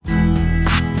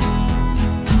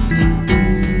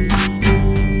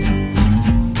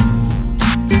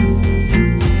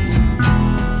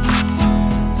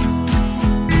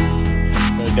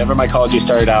Denver Mycology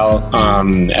started out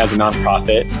as a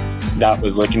nonprofit that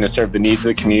was looking to serve the needs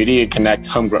of the community and connect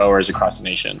home growers across the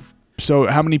nation. So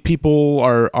how many people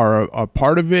are a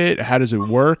part of it? How does it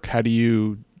work? How do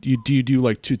you do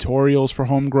like tutorials for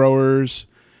home growers?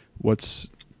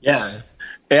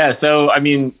 Yeah. So, I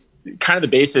mean, kind of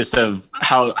the basis of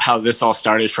how this all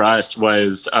started for us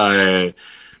was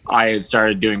I had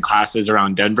started doing classes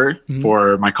around Denver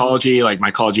for mycology, like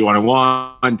Mycology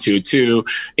 101, 202.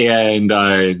 And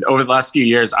over the last few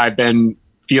years, I've been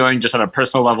feeling just on a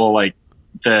personal level, like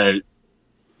the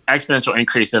exponential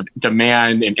increase of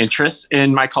demand and interest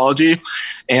in mycology.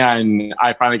 And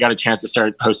I finally got a chance to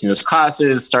start hosting those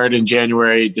classes, started in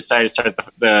January, decided to start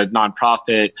the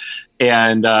nonprofit.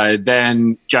 And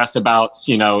then just about,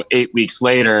 8 weeks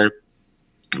later,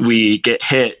 we get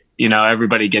hit.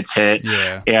 Everybody gets hit.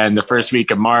 Yeah. And the first week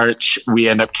of March, we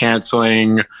end up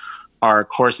canceling our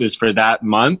courses for that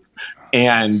month.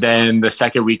 And then the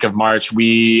second week of March,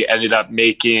 we ended up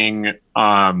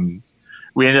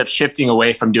shifting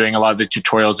away from doing a lot of the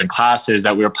tutorials and classes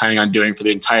that we were planning on doing for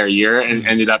the entire year, and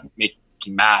ended up making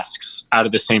masks out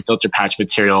of the same filter patch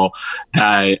material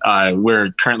that we're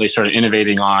currently sort of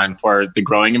innovating on for the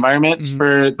growing environments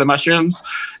for the mushrooms.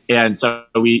 And so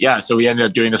we ended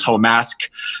up doing this whole mask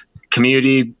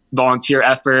community volunteer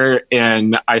effort.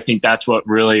 And I think that's what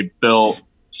really built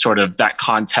sort of that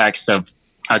context of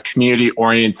a community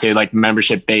oriented, like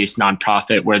membership based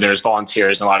nonprofit where there's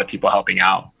volunteers and a lot of people helping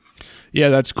out. Yeah,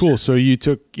 that's cool. So you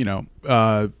took,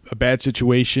 a bad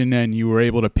situation and you were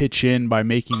able to pitch in by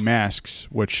making masks,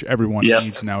 which everyone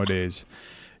needs nowadays.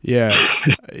 Yeah.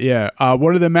 Yeah.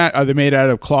 What are are they made out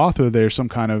of cloth, or they're some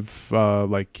kind of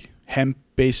like hemp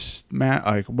based mat?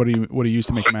 Like what do you use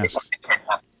to make masks?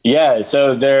 Yeah,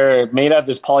 so they're made out of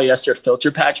this polyester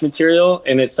filter patch material,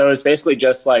 and it's basically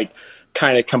just like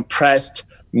kind of compressed,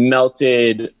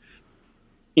 melted,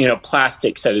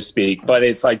 plastic, so to speak, but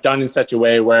it's like done in such a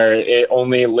way where it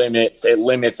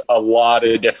limits a lot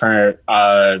of different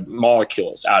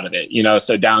molecules out of it,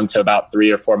 so down to about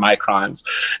 3 or 4 microns.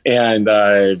 And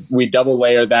we double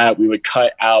layer that. We would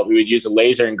use a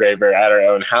laser engraver at our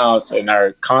own house in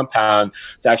our compound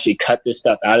to actually cut this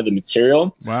stuff out of the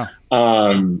material. Wow.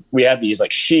 We had these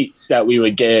like sheets that we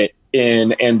would get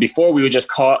in, and before we would just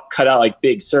cut out like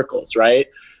big circles, right?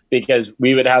 Because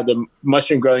we would have the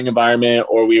mushroom growing environment,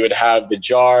 or we would have the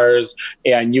jars,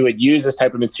 and you would use this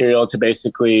type of material to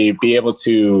basically be able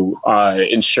to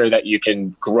ensure that you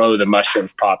can grow the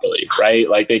mushrooms properly, right?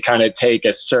 Like they kind of take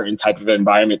a certain type of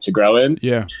environment to grow in.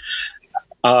 Yeah.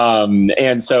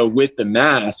 And so with the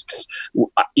masks,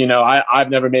 I've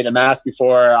never made a mask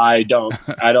before. I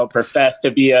don't profess to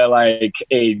be a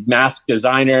mask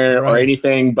designer or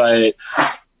anything, but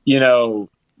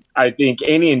I think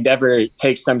any endeavor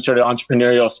takes some sort of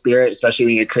entrepreneurial spirit, especially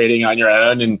when you're creating on your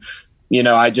own. And,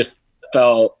 I just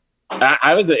felt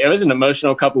it was an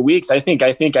emotional couple of weeks. I think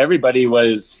everybody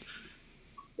was,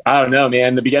 I don't know,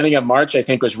 man, the beginning of March, I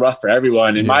think was rough for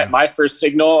everyone. And my first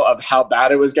signal of how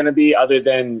bad it was going to be, other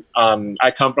than,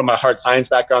 I come from a hard science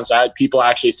background, so I had people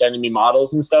actually sending me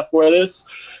models and stuff for this,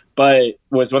 but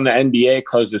was when the NBA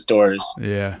closed its doors.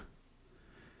 Yeah.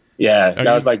 Yeah,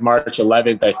 that was like March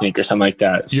 11th, I think, or something like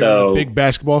that. You're a big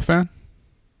basketball fan?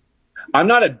 I'm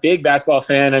not a big basketball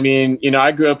fan. I mean,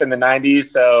 I grew up in the 90s,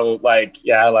 so I'm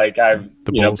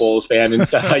Bulls fan and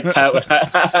stuff like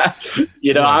that.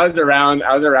 I was around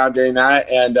during that,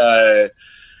 and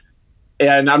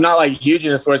I'm not like huge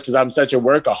into sports because I'm such a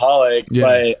workaholic.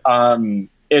 Yeah. But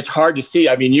it's hard to see.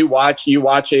 I mean, you watch a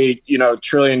 $1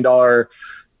 trillion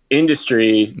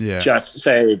industry just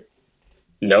say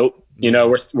nope.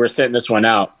 We're sitting this one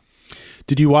out.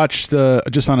 Did you watch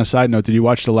just on a side note, did you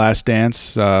watch the Last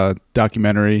Dance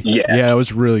documentary? Yeah, it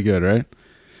was really good, right?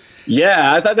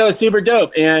 Yeah, I thought that was super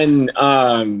dope. And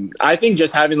I think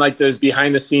just having like those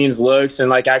behind the scenes looks and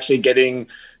like actually getting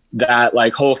that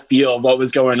like whole feel of what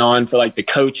was going on for like the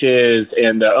coaches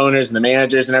and the owners and the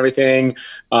managers and everything,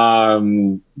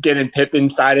 getting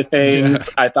Pippen's side of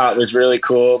things, I thought was really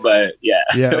cool. But yeah,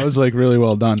 it was like really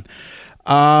well done.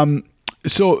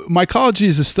 So mycology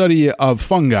is a study of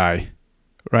fungi,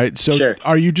 right? So sure.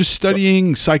 Are you just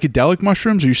studying psychedelic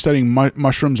mushrooms? Are you studying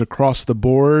mushrooms across the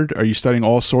board? Are you studying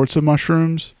all sorts of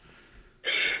mushrooms?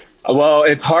 Well,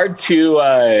 it's hard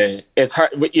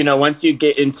once you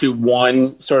get into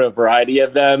one sort of variety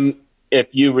of them,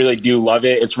 if you really do love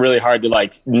it, it's really hard to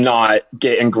like not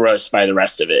get engrossed by the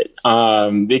rest of it.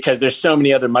 Because there's so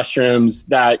many other mushrooms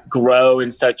that grow in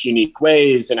such unique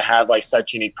ways and have like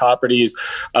such unique properties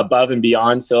above and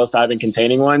beyond psilocybin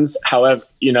containing ones. However,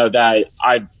 that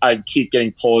I keep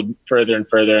getting pulled further and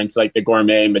further into like the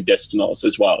gourmet medicinals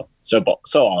as well. So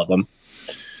all of them.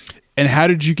 And how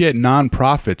did you get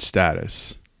nonprofit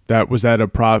status? Was that a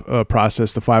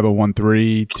process, the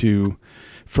 501(c)(3) to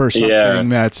for something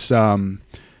that's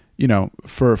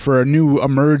for a new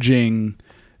emerging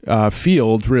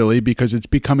field, really, because it's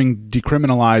becoming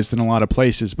decriminalized in a lot of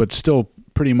places, but still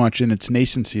pretty much in its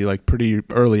nascency, like pretty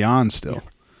early on still.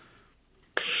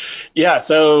 Yeah.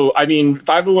 So, I mean,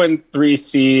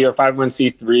 501(c)(3) or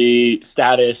 501(c)(3)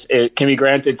 status, it can be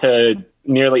granted to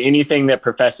nearly anything that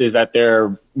professes that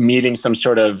they're meeting some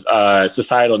sort of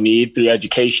societal need through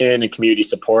education and community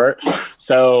support.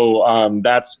 So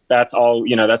that's all,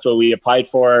 that's what we applied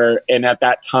for. And at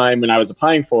that time when I was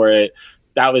applying for it,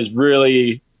 that was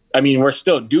really, I mean, we're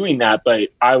still doing that, but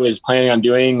I was planning on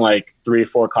doing like 3 or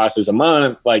 4 classes a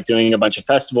month, like doing a bunch of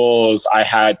festivals. I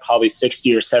had probably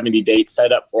 60 or 70 dates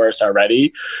set up for us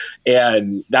already.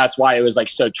 And that's why it was like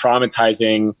so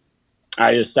traumatizing.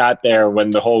 I just sat there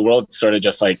when the whole world sort of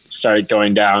just like started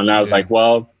going down. And I was like,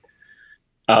 well,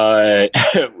 we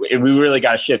really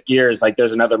got to shift gears. Like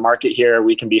there's another market here.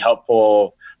 We can be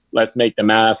helpful. Let's make the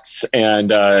masks. And,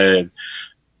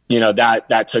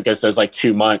 that took us those like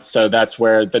 2 months. So that's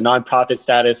where the nonprofit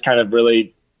status kind of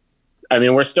really, I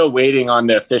mean, we're still waiting on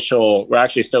the official,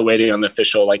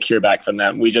 like hear back from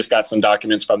them. We just got some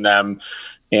documents from them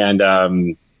and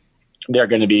they're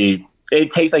going to be, it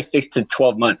takes like 6 to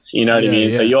 12 months, you know what I mean?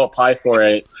 Yeah. So you'll apply for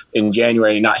it in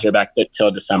January and not hear back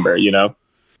till December,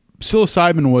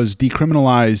 Psilocybin was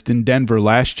decriminalized in Denver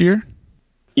last year?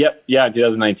 Yep. Yeah.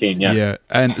 2019. Yeah. Yeah.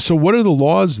 And so what are the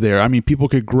laws there? I mean, people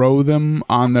could grow them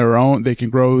on their own. They can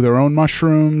grow their own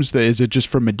mushrooms. Is it just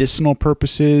for medicinal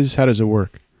purposes? How does it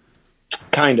work?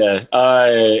 Kinda.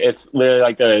 It's literally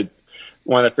like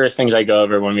one of the first things I go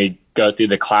over when we go through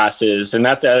the classes. And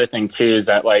that's the other thing too, is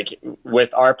that like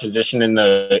with our position in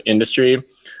the industry,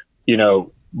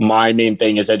 my main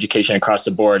thing is education across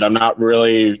the board. I'm not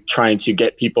really trying to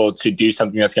get people to do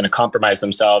something that's going to compromise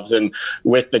themselves. And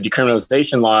with the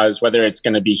decriminalization laws, whether it's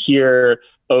going to be here,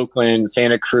 Oakland,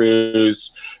 Santa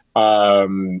Cruz, I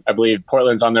believe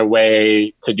Portland's on their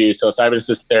way to do psilocybin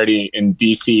assisted therapy, and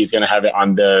DC is going to have it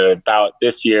on the ballot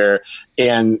this year.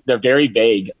 And they're very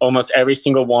vague. Almost every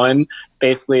single one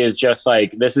basically is just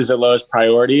like, this is the lowest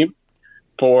priority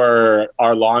for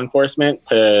our law enforcement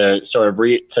to sort of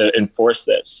to enforce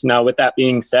this. Now, with that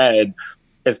being said,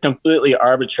 it's completely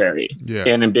arbitrary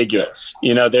and ambiguous.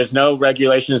 There's no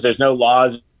regulations, there's no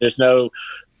laws, there's no,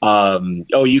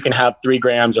 you can have 3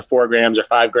 grams or 4 grams or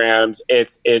 5 grams.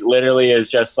 It literally is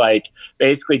just like,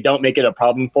 basically don't make it a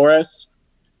problem for us.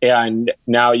 And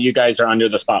now you guys are under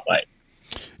the spotlight.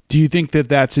 Do you think that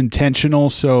that's intentional?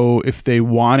 So if they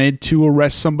wanted to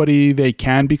arrest somebody, they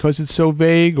can because it's so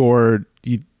vague? Or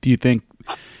do you think,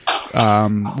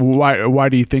 why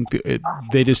do you think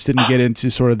they just didn't get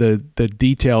into sort of the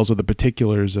details or the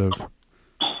particulars of?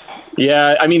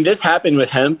 Yeah, I mean, this happened with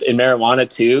hemp and marijuana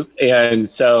too. And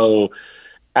so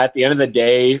at the end of the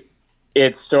day,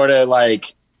 it's sort of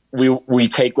like we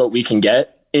take what we can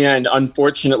get. And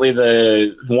unfortunately,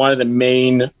 one of the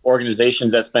main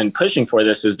organizations that's been pushing for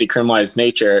this is Decriminalized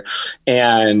Nature.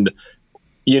 And,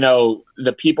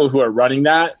 the people who are running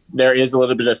that, there is a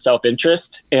little bit of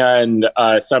self-interest. And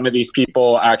some of these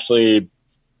people actually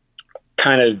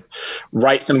kind of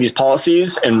write some of these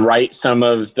policies and write some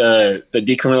of the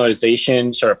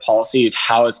decriminalization sort of policy of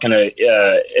how it's going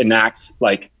to enact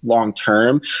like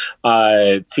long-term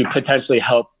to potentially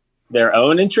help their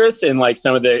own interests in like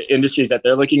some of the industries that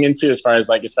they're looking into, as far as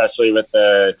like, especially with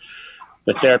the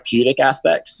therapeutic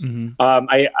aspects. Mm-hmm.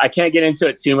 I can't get into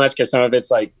it too much because some of it's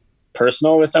like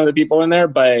personal with some of the people in there,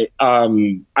 but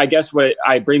I guess what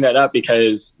I bring that up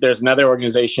because there's another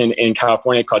organization in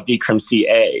California called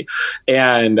Decrim.ca,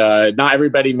 and not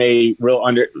everybody may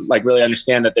really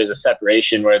understand that there's a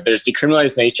separation where there's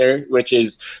Decriminalized Nature, which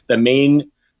is the main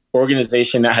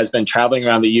organization that has been traveling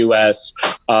around the U.S.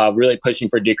 Really pushing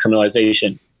for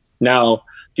decriminalization. Now,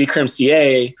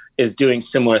 Decrim.ca is doing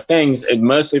similar things and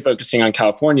mostly focusing on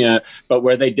California, but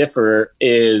where they differ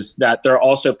is that they're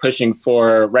also pushing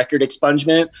for record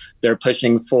expungement. They're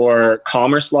pushing for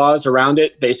commerce laws around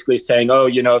it, basically saying,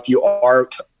 if you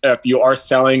are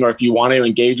selling, or if you want to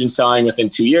engage in selling within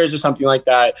 2 years or something like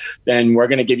that, then we're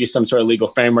going to give you some sort of legal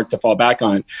framework to fall back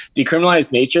on.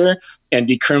 Decriminalized Nature and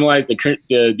the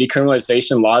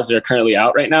decriminalization laws that are currently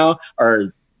out right now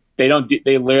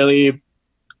they literally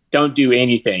don't do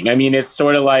anything. I mean, it's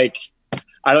sort of like,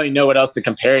 I don't even know what else to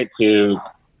compare it to.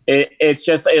 It's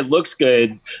just, it looks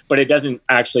good, but it doesn't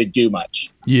actually do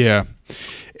much. Yeah.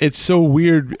 It's so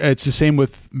weird. It's the same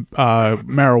with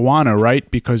marijuana,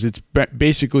 right? Because it's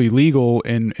basically legal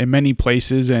in many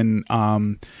places. And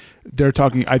they're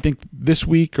talking, I think this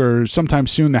week or sometime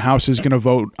soon, the House is going to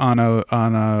vote on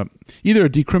either a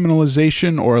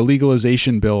decriminalization or a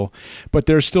legalization bill. But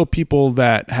there's still people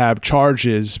that have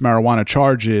marijuana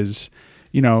charges,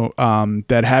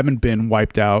 that haven't been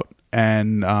wiped out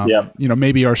and,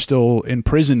 maybe are still in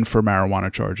prison for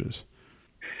marijuana charges.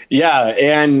 Yeah.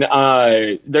 And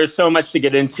there's so much to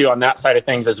get into on that side of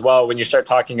things as well. When you start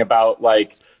talking about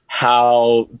like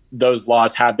how those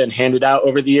laws have been handed out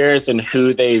over the years and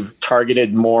who they've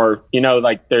targeted more,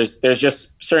 like there's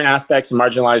just certain aspects and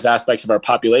marginalized aspects of our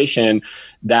population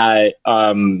that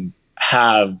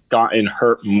have gotten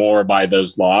hurt more by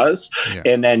those laws. Yeah.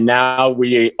 And then now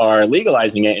we are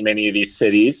legalizing it in many of these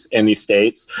cities and these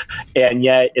states, and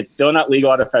yet it's still not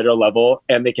legal at a federal level.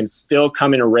 And they can still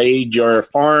come and raid your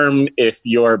farm if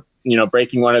you're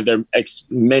breaking one of their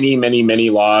many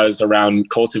laws around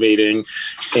cultivating.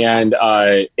 And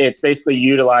it's basically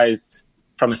utilized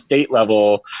from a state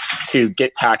level to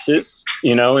get taxes,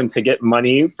 and to get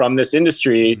money from this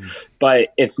industry,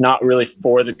 but it's not really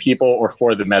for the people or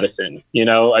for the medicine.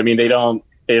 I mean, they don't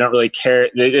really care.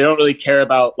 They don't really care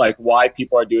about like why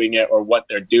people are doing it or what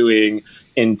they're doing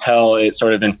until it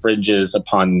sort of infringes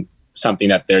upon something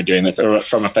that they're doing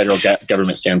from a federal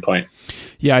government standpoint.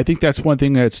 Yeah, I think that's one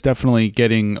thing that's definitely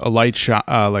getting a light shot,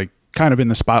 kind of in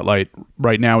the spotlight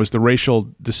right now, is the racial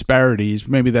disparities.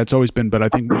 Maybe that's always been, but I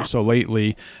think more so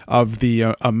lately, of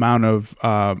the amount of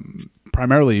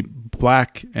primarily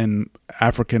Black and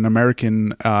African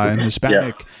American and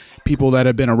Hispanic people that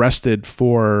have been arrested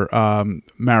for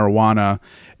marijuana,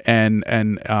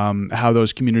 and how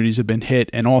those communities have been hit,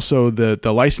 and also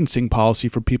the licensing policy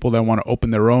for people that want to open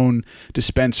their own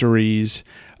dispensaries,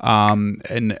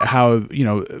 and how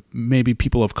maybe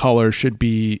people of color should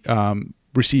be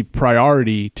receive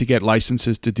priority to get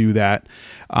licenses to do that,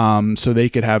 so they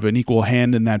could have an equal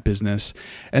hand in that business.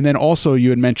 And then also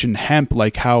you had mentioned hemp,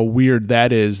 like how weird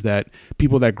that is, that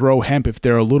people that grow hemp, if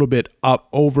they're a little bit up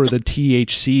over the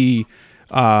THC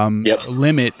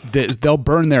limit, they'll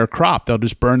burn their crop. They'll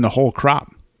just burn the whole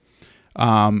crop.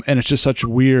 And it's just such a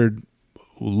weird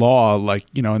law,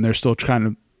 and they're still kind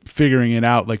of figuring it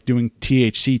out, like doing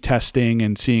THC testing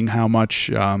and seeing how much,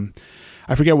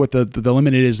 I forget what the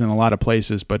limit is in a lot of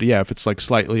places, but yeah, if it's like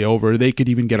slightly over, they could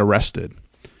even get arrested.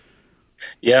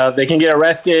 Yeah, they can get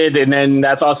arrested. And then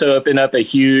that's also opened up a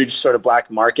huge sort of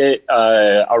black market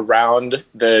around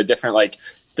the different, like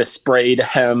the sprayed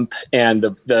hemp and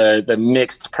the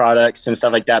mixed products and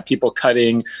stuff like that. People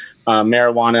cutting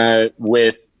marijuana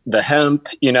with the hemp,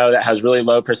 that has really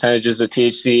low percentages of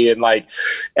THC. And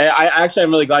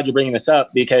I'm really glad you're bringing this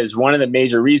up, because one of the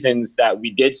major reasons that we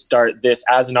did start this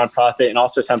as a nonprofit, and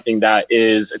also something that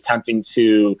is attempting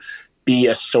to be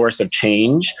a source of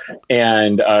change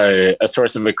and a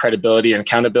source of credibility and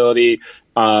accountability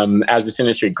as this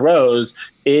industry grows,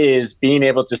 is being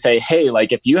able to say, hey,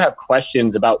 like if you have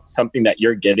questions about something that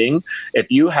you're getting,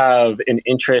 if you have an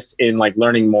interest in like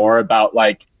learning more about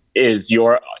like, does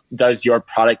your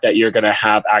product that you're going to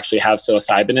have actually have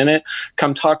psilocybin in it,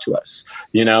 come talk to us,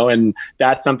 and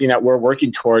that's something that we're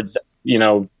working towards,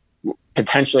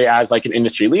 potentially as like an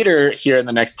industry leader here in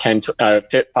the next 5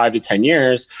 to 10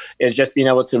 years, is just being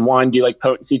able to, one, do like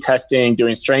potency testing,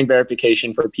 doing strain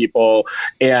verification for people,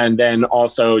 and then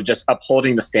also just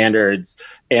upholding the standards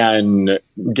and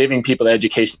giving people the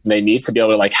education they need to be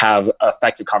able to like have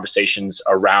effective conversations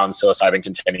around psilocybin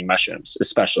containing mushrooms,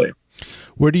 especially.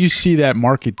 Where do you see that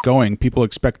market going? People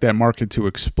expect that market to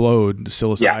explode, the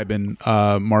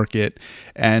psilocybin market.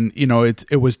 And,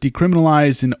 it was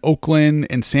decriminalized in Oakland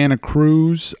and Santa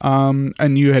Cruz.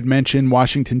 And you had mentioned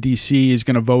Washington, D.C. is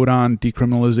going to vote on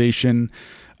decriminalization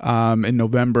in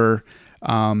November.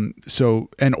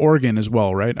 And Oregon as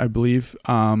well, right? I believe.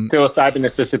 Psilocybin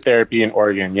assisted therapy in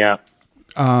Oregon, yeah.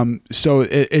 So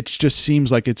it just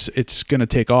seems like it's going to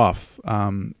take off.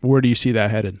 Where do you see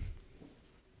that headed?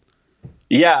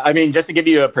 Yeah, I mean, just to give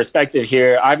you a perspective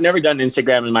here, I've never done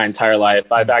Instagram in my entire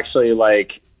life. I've actually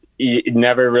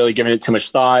never really given it too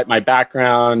much thought. My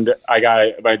background, I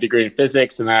got my degree in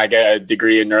physics, and then I got a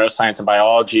degree in neuroscience and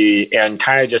biology, and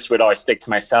kind of just would always stick to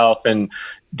myself. And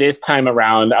this time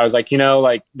around, I was like,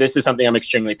 this is something I'm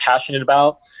extremely passionate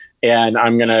about. And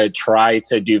I'm going to try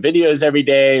to do videos every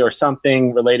day or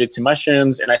something related to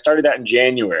mushrooms. And I started that in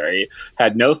January,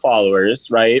 had no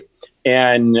followers, right?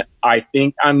 And I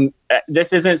think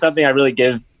this isn't something I really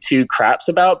give two craps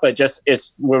about, but just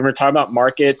it's when we're talking about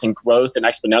markets and growth and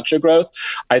exponential growth,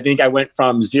 I think I went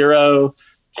from 0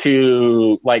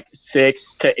 to like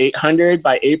 600 to 800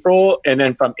 by April, and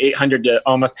then from 800 to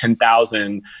almost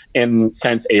 10,000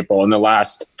 since April in the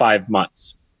last 5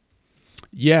 months.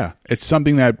 Yeah, it's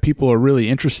something that people are really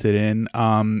interested in.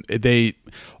 They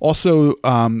also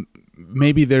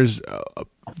maybe there's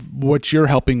what you're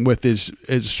helping with is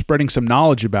spreading some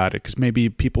knowledge about it, because maybe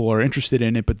people are interested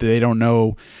in it, but they don't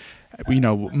know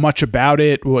much about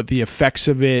it, what the effects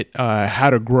of it, how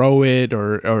to grow it,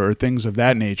 or things of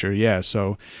that nature. Yeah,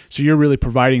 so you're really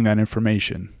providing that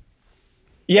information.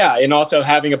 Yeah, and also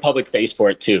having a public face for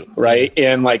it too, right?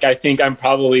 And like, I think I'm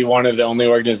probably one of the only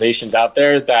organizations out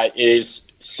there that is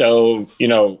so,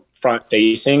 front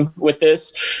facing with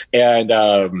this. And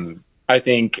I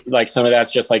think like some of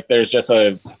that's just like, there's just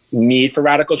a need for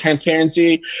radical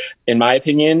transparency, in my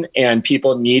opinion, and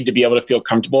people need to be able to feel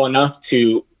comfortable enough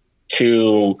to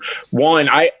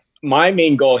my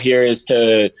main goal here is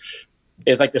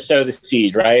like to sow the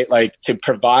seed, right? Like to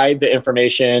provide the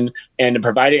information and to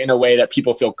provide it in a way that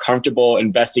people feel comfortable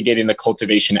investigating the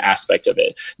cultivation aspect of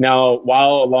it. Now,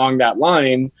 while along that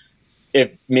line,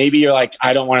 if maybe you're like,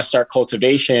 I don't want to start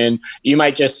cultivation, you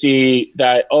might just see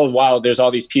that, oh, wow, there's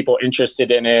all these people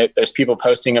interested in it. There's people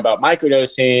posting about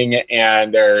microdosing,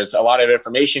 and there's a lot of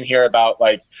information here about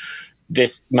like,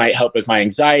 this might help with my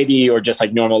anxiety or just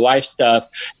like normal life stuff.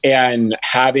 And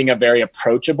having a very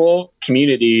approachable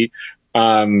community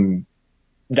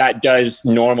that does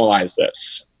normalize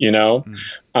this,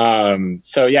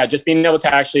 So yeah, just being able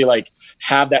to actually like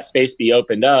have that space be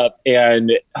opened up.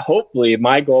 And hopefully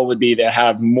my goal would be to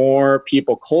have more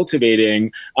people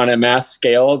cultivating on a mass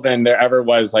scale than there ever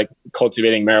was like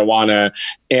cultivating marijuana.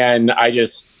 And I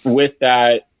just, with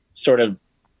that sort of,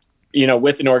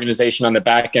 with an organization on the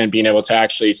back end, being able to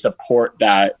actually support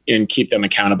that and keep them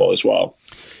accountable as well.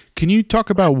 Can you talk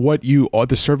about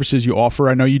the services you offer?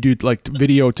 I know you do like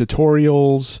video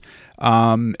tutorials,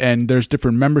 and there's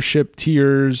different membership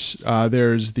tiers.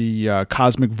 There's the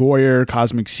Cosmic Voyeur,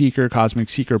 Cosmic Seeker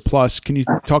Plus. Can you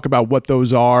talk about what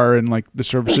those are and like the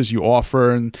services you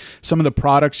offer and some of the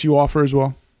products you offer as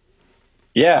well?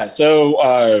 Yeah.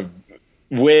 So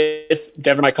with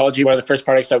Denver Mycology, one of the first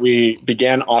products that we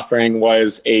began offering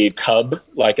was a tub,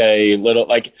 like a little,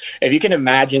 like if you can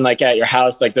imagine like at your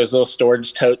house, like those little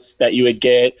storage totes that you would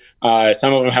get.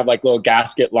 Some of them have like little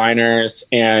gasket liners,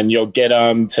 and you'll get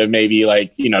them to maybe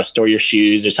like, store your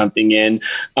shoes or something in.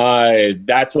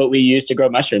 That's what we use to grow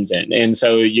mushrooms in. And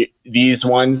so these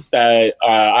ones that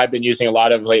I've been using a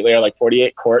lot of lately are like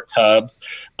 48 quart tubs.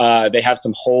 They have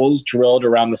some holes drilled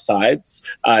around the sides.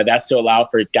 That's to allow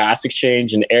for gas exchange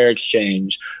and air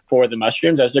exchange for the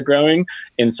mushrooms as they're growing.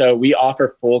 And so we offer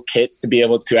full kits to be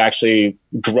able to actually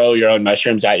grow your own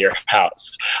mushrooms at your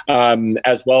house,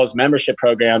 as well as membership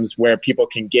programs where people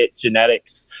can get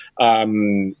genetics,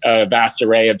 a vast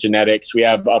array of genetics. We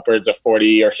have upwards of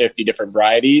 40 or 50 different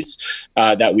varieties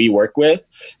that we work with.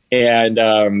 And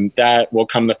that will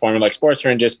come in the form of like spore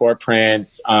syringes, spore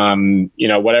prints,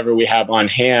 whatever we have on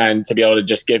hand to be able to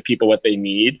just give people what they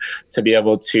need to be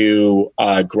able to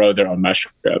grow their own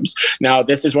mushrooms. Now,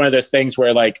 this is one of those things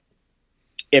where like,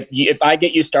 if I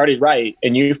get you started right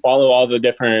and you follow all the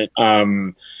different,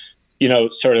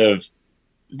 sort of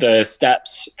the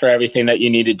steps for everything that you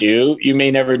need to do, you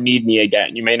may never need me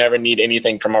again. You may never need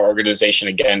anything from our organization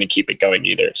again to keep it going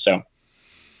either. So.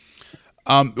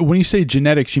 When you say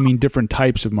genetics, you mean different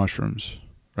types of mushrooms,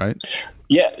 right?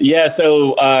 Yeah.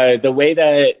 So the way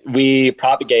that we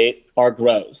propagate our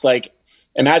grows, like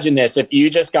imagine this: if you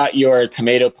just got your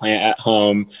tomato plant at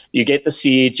home, you get the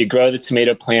seeds, you grow the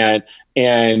tomato plant,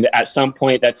 and at some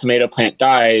point that tomato plant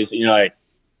dies, and you're like,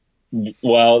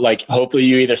 well, like hopefully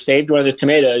you either saved one of the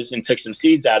tomatoes and took some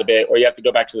seeds out of it, or you have to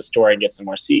go back to the store and get some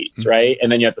more seeds, right?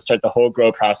 And then you have to start the whole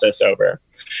grow process over.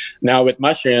 Now with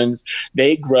mushrooms,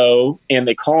 they grow and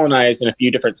they colonize in a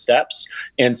few different steps.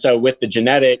 And so with the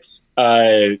genetics,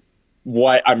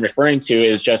 what I'm referring to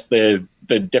is just the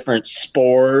different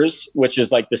spores, which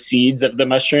is like the seeds of the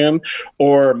mushroom,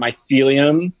 or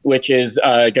mycelium, which is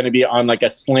going to be on like a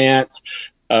slant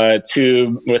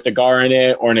tube with agar in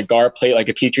it, or in a agar plate, like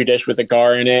a petri dish with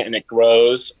agar in it, and it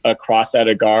grows across that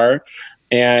agar.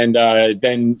 And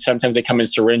then sometimes they come in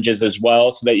syringes as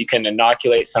well, so that you can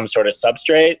inoculate some sort of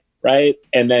substrate, right?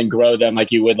 And then grow them like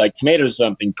you would like tomatoes or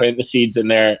something, putting the seeds in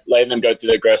there, letting them go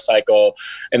through the growth cycle,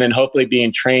 and then hopefully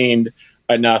being trained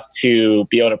enough to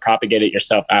be able to propagate it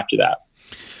yourself after that.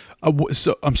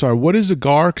 So I'm sorry, what is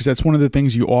agar? Because that's one of the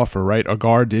things you offer, right?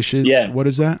 Agar dishes? Yeah. What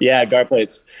is that? Yeah, agar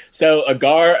plates. So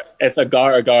agar, it's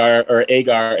agar, or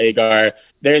agar.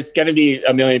 There's going to be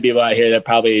a million people out here that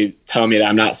probably tell me that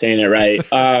I'm not saying it right.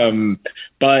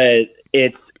 But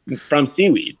it's from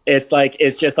seaweed.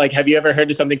 It's just like, have you ever heard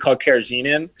of something called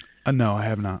carrageenan? No, I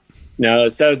have not. No.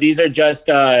 So these are just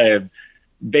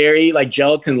very like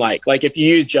gelatin-like. Like if you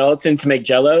use gelatin to make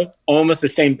Jell-O, almost the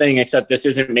same thing, except this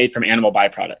isn't made from animal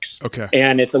byproducts. Okay.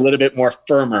 And it's a little bit more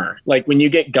firmer. Like when you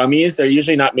get gummies, they're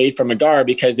usually not made from agar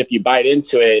because if you bite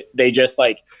into it, they just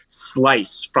like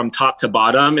slice from top to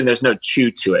bottom and there's no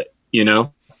chew to it, you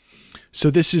know?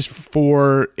 So this is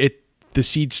for the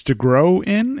seeds to grow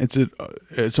in?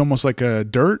 It's almost like a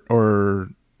dirt or...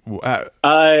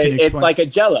 it's like a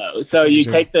Jell-O. So you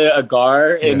take the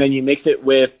agar and then you mix it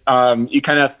with, you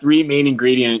kind of have three main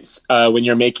ingredients when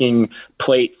you're making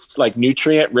plates, like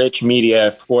nutrient-rich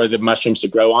media for the mushrooms to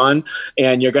grow on.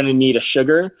 And you're going to need a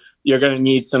sugar. You're going to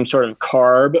need some sort of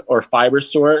carb or fiber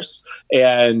source.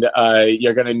 And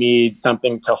you're going to need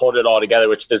something to hold it all together,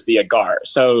 which is the agar.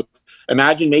 So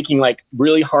imagine making like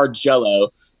really hard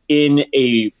Jell-O in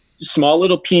a small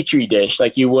little petri dish,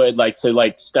 like you would like to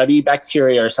like study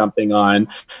bacteria or something on,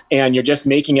 and you're just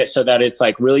making it so that it's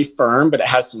like really firm, but it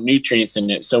has some nutrients in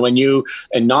it. So when you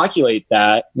inoculate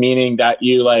that, meaning that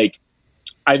you like,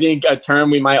 I think a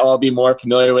term we might all be more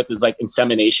familiar with is like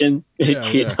insemination. Do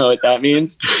you know what that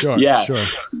means? Sure.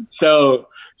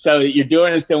 So you're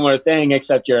doing a similar thing,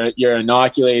 except you're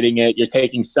inoculating it. You're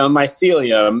taking some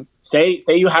mycelium. Say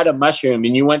you had a mushroom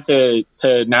and you went to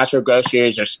Natural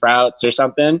Grocers or Sprouts or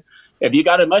something. If you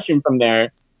got a mushroom from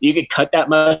there, you could cut that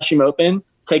mushroom open,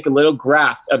 take a little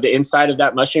graft of the inside of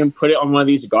that mushroom, put it on one of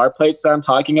these agar plates that I'm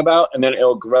talking about, and then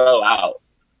it'll grow out.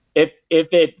 If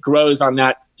it grows on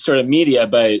that sort of media,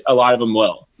 but a lot of them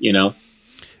will, you know.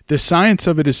 The science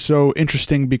of it is so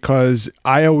interesting because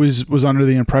I always was under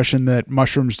the impression that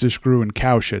mushrooms just grew in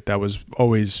cow shit. That was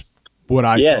always what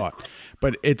I thought.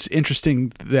 But it's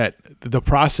interesting that the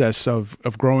process of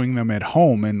growing them at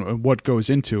home and what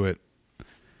goes into it.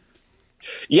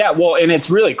 Yeah, well, and it's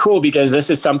really cool because this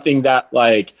is something that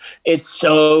like it's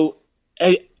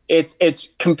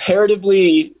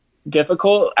comparatively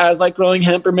difficult as like growing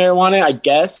hemp or marijuana, I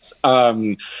guess.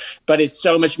 But it's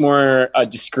so much more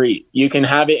discreet. You can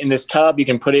have it in this tub, you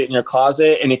can put it in your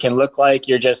closet, and it can look like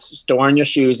you're just storing your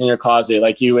shoes in your closet.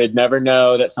 Like you would never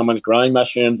know that someone's growing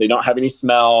mushrooms. They don't have any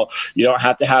smell. You don't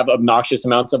have to have obnoxious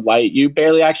amounts of light. You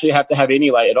barely actually have to have any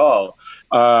light at all.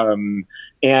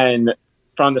 And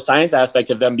from the science aspect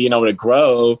of them being able to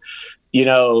grow, you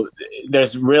know,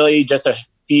 there's really just a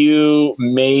few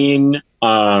main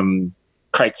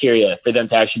criteria for them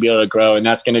to actually be able to grow. And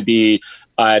that's going to be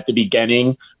at the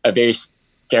beginning, a very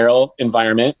sterile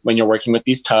environment when you're working with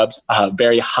these tubs,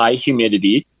 very high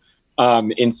humidity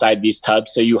inside these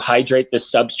tubs. So you hydrate the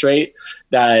substrate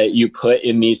that you put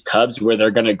in these tubs where they're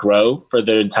going to grow for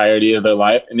the entirety of their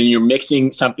life. And then you're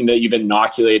mixing something that you've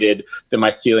inoculated the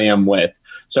mycelium with.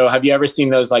 So have you ever seen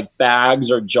those like bags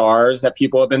or jars that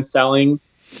people have been selling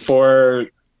for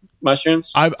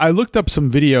mushrooms? I looked up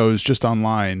some videos just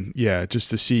online,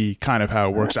 just to see kind of how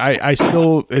it works.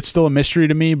 It's still a mystery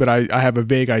to me, but I have a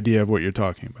vague idea of what you're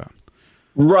talking about.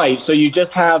 Right. So you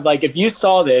just have like, if you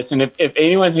saw this, and if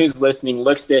anyone who's listening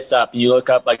looks this up, and you look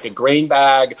up like a grain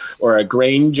bag or a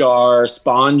grain jar,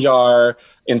 spawn jar,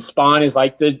 and Spawn is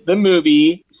like the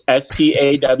movie,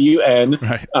 SPAWN.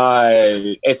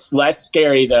 Right. It's less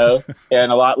scary though,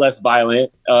 and a lot less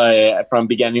violent from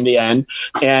beginning to end.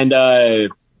 And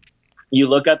you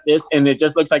look up this and it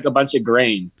just looks like a bunch of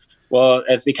grain. Well,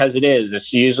 it's because it is.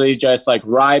 It's usually just like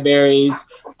rye berries,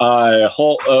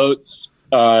 whole oats.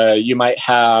 You might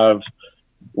have,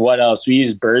 what else? We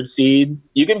use bird seed.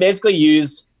 You can basically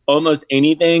use almost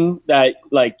anything that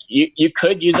like you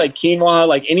could use like quinoa,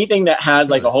 like anything that has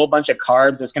like a whole bunch of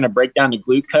carbs that's going to break down to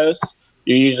glucose.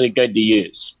 You're usually good to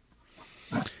use.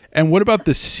 And what about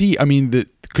the seed? I mean,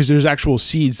 because there's actual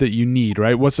seeds that you need,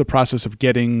 right? What's the process of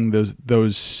getting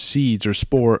those seeds or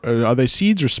spore? Are they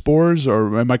seeds or spores,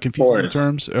 or am I confusing the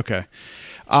terms? Okay.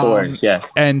 Spores, yeah.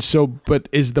 And so, but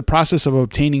is the process of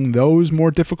obtaining those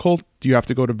more difficult? Do you have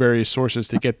to go to various sources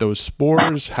to get those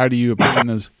spores? How do you obtain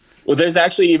those? Well, there's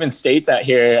actually even states out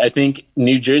here. I think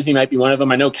New Jersey might be one of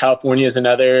them. I know California is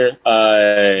another.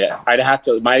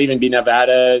 Might even be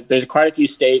Nevada. There's quite a few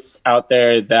states out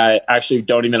there that actually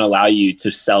don't even allow you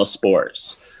to sell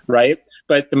spores, right?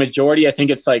 But the majority, I think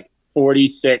it's like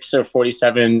 46 or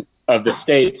 47 of the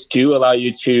states do allow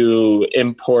you to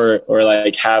import or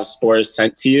like have spores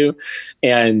sent to you.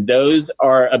 And those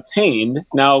are obtained.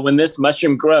 Now, when this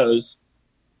mushroom grows,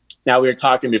 now we were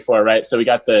talking before, right? So we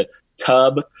got the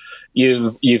tub,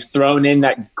 you've thrown in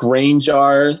that grain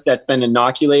jar that's been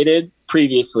inoculated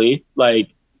previously,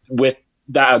 like with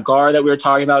that agar that we were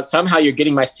talking about. Somehow you're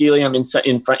getting mycelium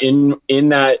in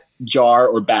that jar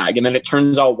or bag, and then it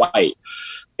turns all white.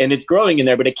 and it's growing in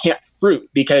there, but it can't fruit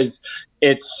because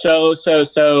it's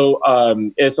it's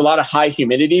a lot of high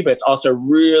humidity, but it's also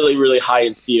really, really high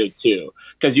in CO2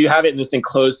 because you have it in this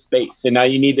enclosed space. And now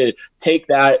you need to take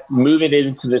that, move it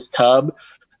into this tub,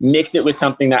 mix it with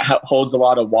something that holds a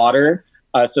lot of water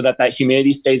so that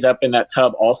humidity stays up in that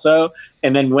tub also.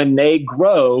 And then when they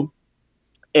grow,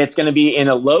 it's going to be in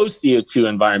a low CO2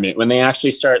 environment when they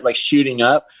actually start like shooting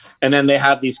up. And then they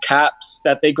have these caps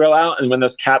that they grow out. And when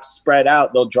those caps spread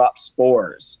out, they'll drop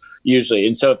spores usually.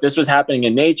 And so if this was happening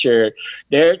in nature,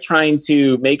 they're trying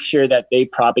to make sure that they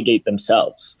propagate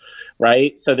themselves,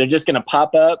 right? So they're just going to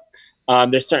pop up.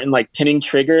 There's certain like pinning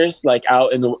triggers like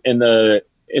out in the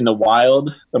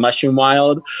wild, the mushroom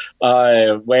wild,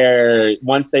 where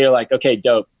once they're like, okay,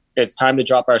 dope, it's time to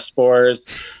drop our spores.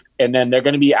 And then they're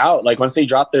going to be out. Like once they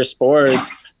drop their spores,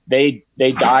 they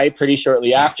die pretty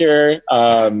shortly after,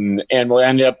 and will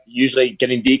end up usually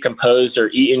getting decomposed or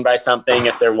eaten by something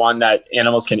if they're one that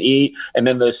animals can eat. And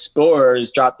then the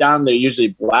spores drop down. They're usually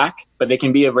black, but they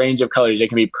can be a range of colors. They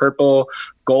can be purple,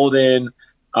 golden,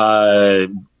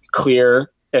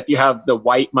 clear. If you have the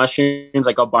white mushrooms,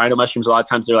 like albino mushrooms, a lot of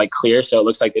times they're like clear, so it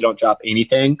looks like they don't drop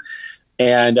anything.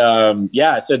 And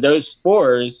so those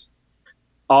spores,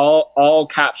 I'll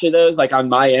capture those like on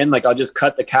my end. Like I'll just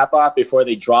cut the cap off before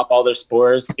they drop all their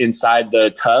spores inside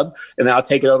the tub. And then I'll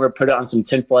take it over, put it on some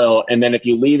tinfoil. And then if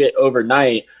you leave it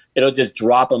overnight, it'll just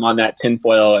drop them on that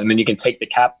tinfoil. And then you can take the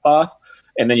cap off.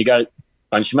 And then you got a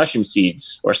bunch of mushroom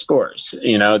seeds or spores,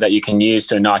 that you can use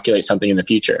to inoculate something in the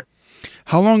future.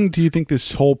 How long do you think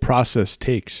this whole process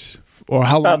takes? Or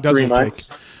how long does it take?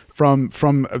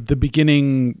 From the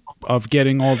beginning of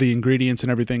getting all the ingredients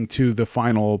and everything to the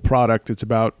final product, it's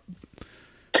about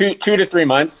 2 to 3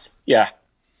 months. Yeah.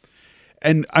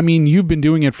 And I mean, you've been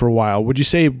doing it for a while. Would you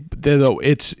say though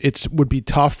it's would be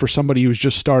tough for somebody who's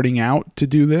just starting out to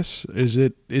do this?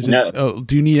 Do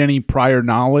you need any prior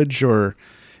knowledge, or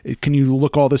can you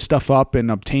look all this stuff up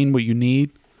and obtain what you need?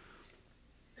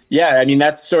 Yeah, I mean,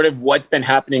 that's sort of what's been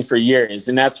happening for years.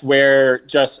 And that's where,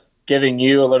 just giving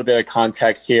you a little bit of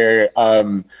context here,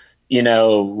 many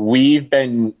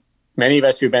of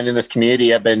us who've been in this community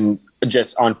have been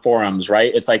just on forums,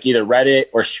 right? It's like either Reddit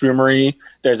or Shroomery.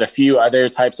 There's a few other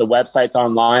types of websites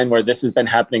online where this has been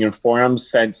happening in forums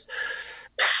since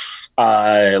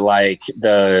like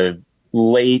the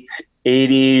late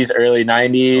 80s, early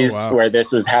 90s, oh, wow, where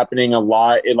this was happening a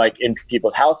lot in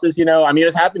people's houses, I mean, it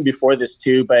was happening before this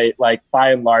too, but like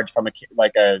by and large from a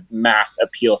mass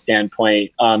appeal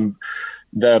standpoint,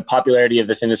 the popularity of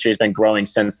this industry has been growing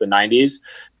since the 90s.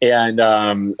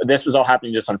 And this was all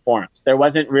happening just on forums. There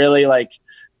wasn't really like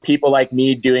people like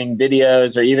me doing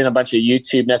videos or even a bunch of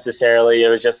YouTube necessarily. It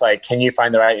was just like, can you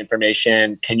find the right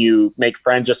information? Can you make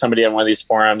friends with somebody on one of these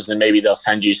forums, and maybe they'll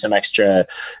send you some extra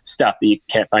stuff that you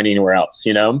can't find anywhere else,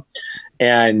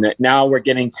 And now we're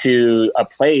getting to a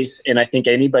place, and I think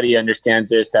anybody understands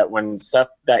this, that when stuff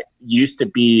that used to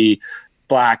be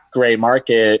black, gray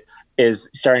market is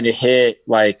starting to hit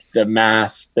like the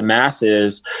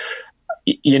masses,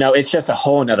 it's just a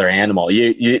whole nother animal.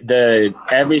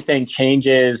 Everything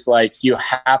changes. Like you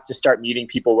have to start meeting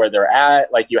people where they're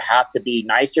at. Like you have to be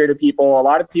nicer to people. A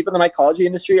lot of people in the mycology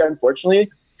industry, unfortunately,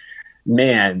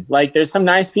 man, like there's some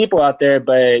nice people out there,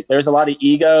 but there's a lot of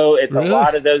ego. It's really? A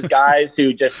lot of those guys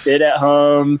who just sit at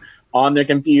home on their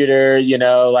computer,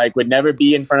 like would never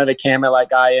be in front of a camera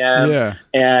like I am, yeah,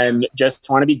 and just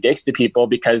want to be dicks to people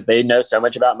because they know so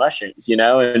much about mushrooms,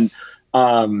 and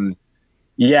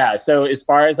yeah. So as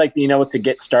far as like being able to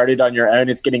get started on your own,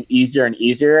 it's getting easier and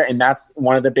easier. And that's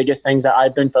one of the biggest things that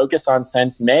I've been focused on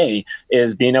since May,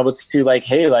 is being able to like,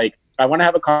 hey, like, I want to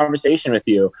have a conversation with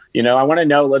you. I want to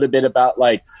know a little bit about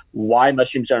like why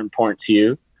mushrooms are important to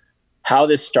you, how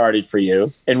this started for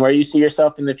you, and where you see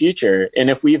yourself in the future. And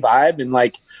if we vibe and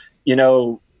like,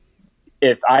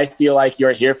 if I feel like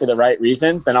you're here for the right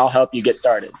reasons, then I'll help you get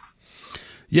started.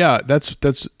 Yeah,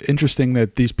 that's interesting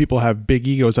that these people have big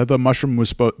egos. I thought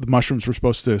the mushrooms were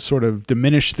supposed to sort of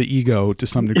diminish the ego to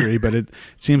some degree, but it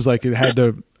seems like it had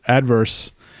the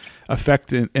adverse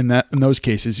effect in those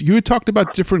cases. You had talked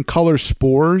about different color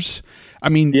spores. I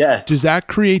mean, yeah, does that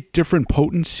create different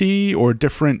potency or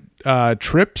different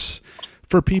trips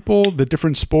for people? The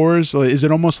different spores, is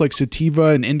it almost like sativa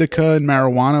and indica and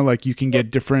marijuana? Like you can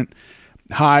get different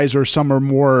highs, or some are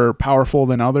more powerful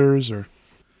than others, or?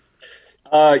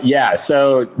 Yeah.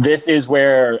 So this is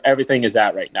where everything is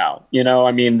at right now.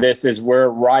 I mean, we're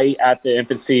right at the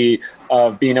infancy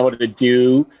of being able to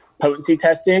do potency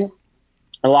testing.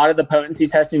 A lot of the potency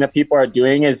testing that people are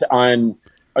doing is on,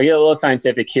 I'll get a little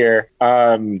scientific here,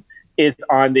 is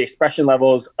on the expression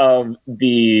levels of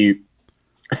the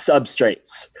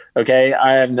substrates. Okay.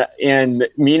 And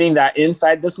meaning that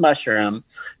inside this mushroom,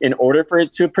 in order for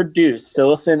it to produce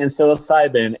psilocin and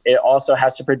psilocybin, it also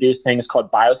has to produce things called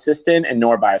biocystin and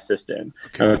norbiocystin.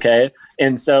 Okay.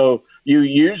 And so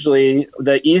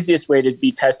the easiest way to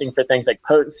be testing for things like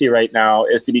potency right now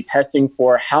is to be testing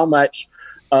for how much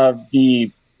of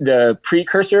the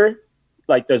precursor,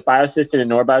 like those biocystin and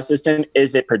norbiocystin,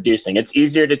 is it producing. It's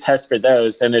easier to test for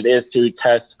those than it is to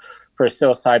test for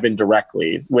psilocybin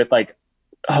directly with like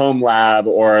home lab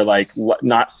or like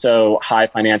not so high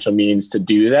financial means to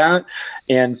do that.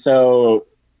 And so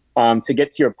to get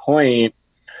to your point,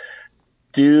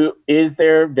 is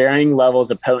there varying levels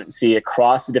of potency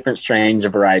across the different strains or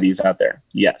varieties out there?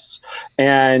 Yes.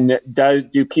 And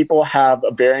do people have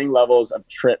varying levels of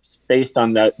trips based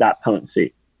on that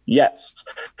potency? Yes.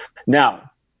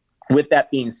 Now, with that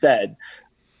being said,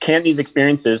 are these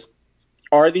experiences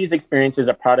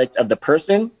a product of the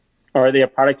person, or are they a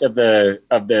product of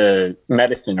the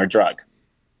medicine or drug?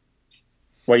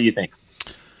 What do you think?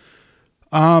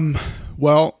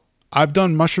 Well, I've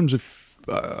done mushrooms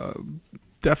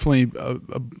definitely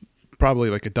probably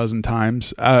like a dozen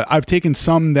times. I've taken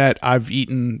some that I've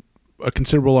eaten a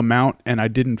considerable amount and I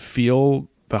didn't feel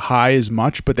the high as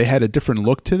much, but they had a different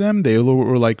look to them. They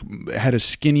were like, had a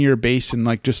skinnier base and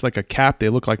like just like a cap. They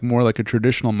look like more like a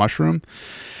traditional mushroom.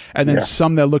 And then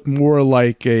some that look more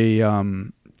like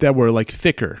that were like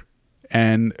thicker,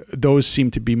 and those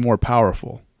seem to be more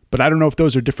powerful. But I don't know if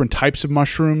those are different types of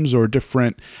mushrooms or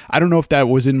different. I don't know if that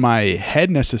was in my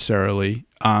head necessarily,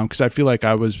 because I feel like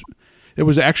it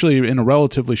was actually in a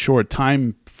relatively short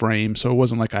time frame, so it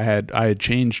wasn't like I had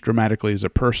changed dramatically as a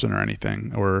person or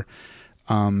anything, or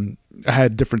I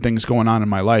had different things going on in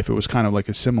my life. It was kind of like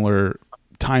a similar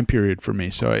time period for me.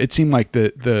 So it seemed like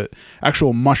the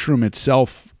actual mushroom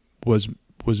itself was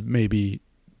maybe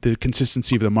the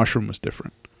consistency of the mushroom was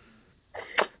different.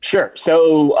 Sure.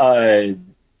 So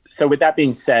with that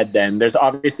being said, then there's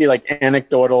obviously like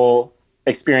anecdotal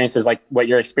experiences, like what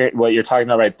you're talking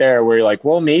about right there, where you're like,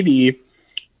 well, maybe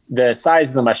the size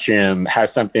of the mushroom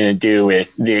has something to do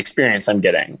with the experience I'm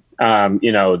getting,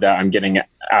 that I'm getting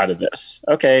out of this.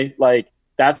 Okay. Like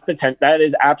that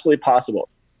is absolutely possible.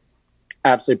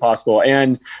 Absolutely possible.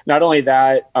 And not only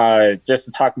that, just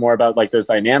to talk more about like those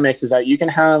dynamics, is that you can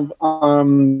have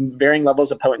varying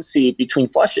levels of potency between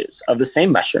flushes of the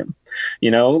same mushroom,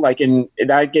 like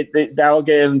that'll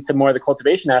get into more of the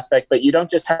cultivation aspect, but you don't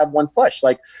just have one flush.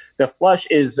 Like the flush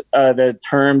is the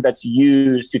term that's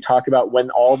used to talk about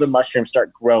when all the mushrooms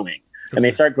start growing. And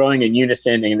they start growing in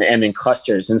unison and in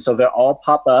clusters. And so they all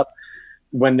pop up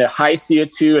when the high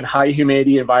CO2 and high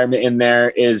humidity environment in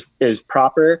there is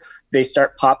proper. They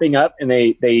start popping up and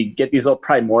they get these little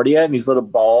primordia and these little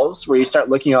balls where you start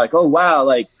looking like, oh, wow,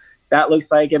 like that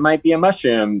looks like it might be a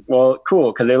mushroom. Well,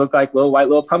 cool, because they look like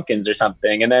little pumpkins or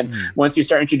something. And then once you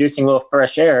start introducing a little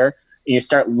fresh air, you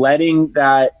start letting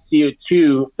that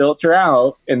CO2 filter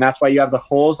out, and that's why you have the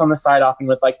holes on the side often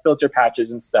with like filter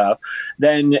patches and stuff.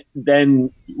 Then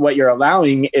what you're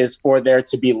allowing is for there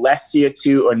to be less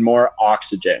CO2 and more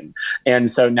oxygen. And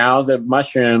so now the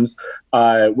mushrooms,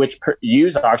 which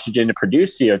use oxygen to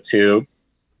produce CO2,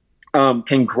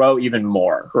 can grow even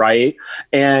more, right?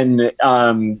 And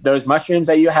those mushrooms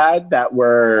that you had that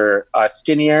were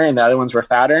skinnier and the other ones were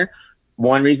fatter,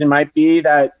 one reason might be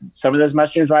that some of those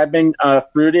mushrooms might have been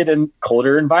fruited in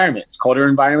colder environments. Colder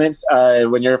environments,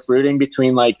 when you're fruiting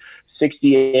between like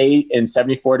 68 and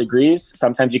 74 degrees,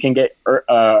 sometimes you can get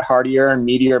hardier and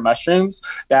meatier mushrooms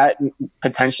that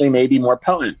potentially may be more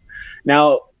potent.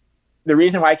 Now, the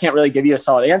reason why I can't really give you a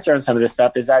solid answer on some of this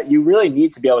stuff is that you really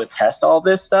need to be able to test all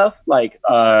this stuff, like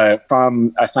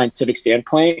from a scientific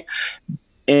standpoint.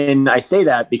 And I say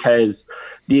that because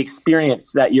the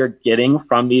experience that you're getting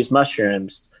from these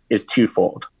mushrooms is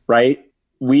twofold, right?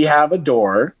 We have a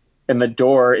door, and the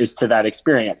door is to that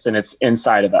experience, and it's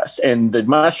inside of us. And the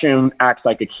mushroom acts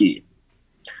like a key.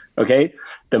 Okay.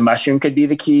 The mushroom could be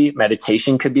the key.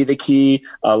 Meditation could be the key.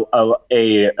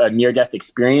 A near-death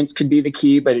experience could be the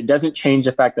key, but it doesn't change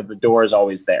the fact that the door is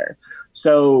always there.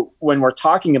 So when we're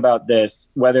talking about this,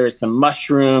 whether it's the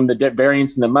mushroom, the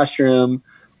variants in the mushroom,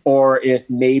 or if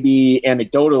maybe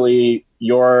anecdotally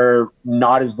you're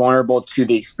not as vulnerable to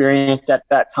the experience at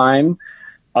that time,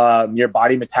 your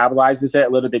body metabolizes it a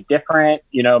little bit different.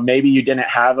 Maybe you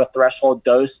didn't have a threshold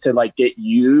dose to like get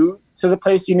you to the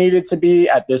place you needed to be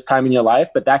at this time in your life,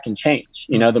 but that can change,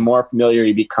 the more familiar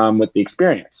you become with the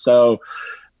experience. So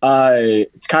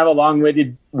it's kind of a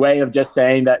long-winded way of just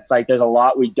saying that it's like there's a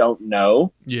lot we don't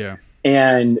know. Yeah.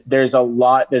 And there's a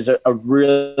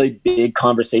really big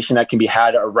conversation that can be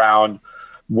had around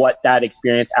what that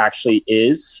experience actually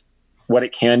is what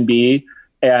it can be,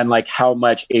 and like how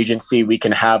much agency we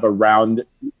can have around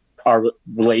our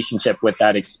relationship with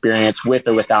that experience, with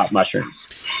or without mushrooms.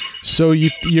 So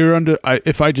you're under,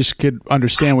 if I just could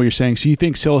understand what you're saying. So you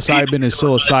think psilocybin is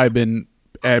psilocybin,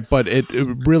 but it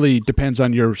really depends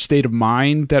on your state of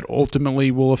mind that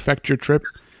ultimately will affect your trip.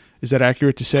 Is that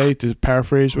accurate to say, to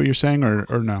paraphrase what you're saying, or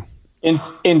no?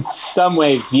 In some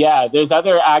ways, yeah. There's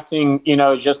other acting,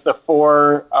 just the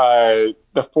four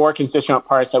constituent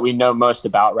parts that we know most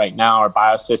about right now are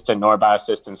biosystin,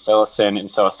 norbiosystin, psilocin, and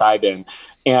psilocybin.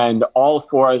 And all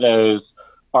four of those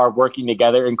are working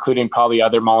together, including probably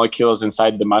other molecules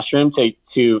inside the mushroom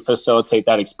to facilitate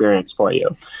that experience for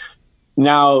you.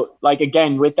 Now, like,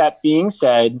 again, with that being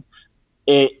said,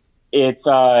 it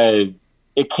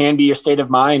can be your state of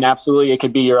mind. Absolutely. It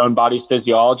could be your own body's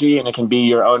physiology, and it can be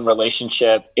your own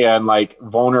relationship and like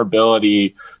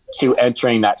vulnerability to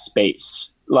entering that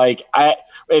space. Like,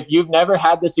 if you've never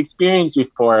had this experience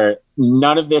before,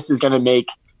 none of this is going to make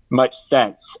much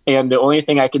sense. And the only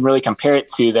thing I can really compare it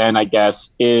to then, I guess,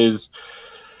 is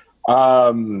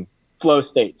flow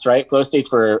states, right? Flow states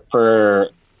for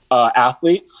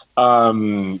athletes,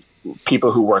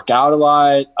 people who work out a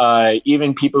lot,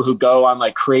 even people who go on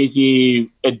like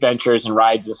crazy adventures and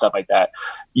rides and stuff like that.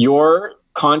 Your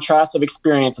contrast of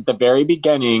experience at the very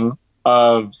beginning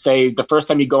of, say, the first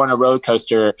time you go on a roller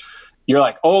coaster, you're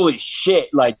like, holy shit,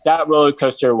 like that roller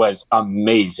coaster was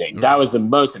amazing. That was the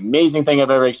most amazing thing I've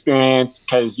ever experienced,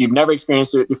 because you've never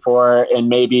experienced it before. And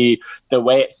maybe the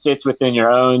way it sits within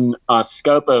your own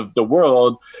scope of the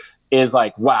world is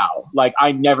like, wow, like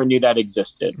I never knew that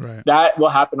existed. Right. That will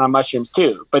happen on mushrooms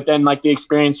too. But then like the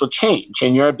experience will change,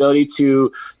 and your ability to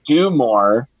do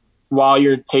more while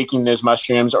you're taking those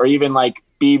mushrooms, or even like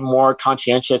be more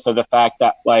conscientious of the fact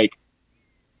that like,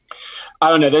 I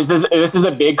don't know, this is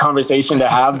a big conversation to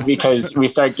have because we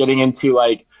start getting into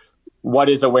like, what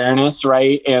is awareness,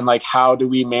 right? And like, how do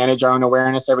we manage our own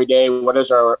awareness every day? What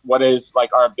is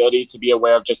like our ability to be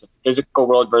aware of just the physical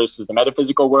world versus the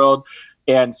metaphysical world?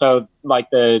 And so like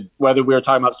whether we were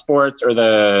talking about sports or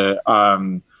the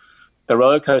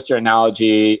roller coaster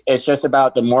analogy, it's just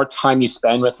about the more time you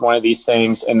spend with one of these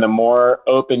things and the more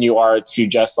open you are to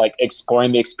just like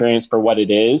exploring the experience for what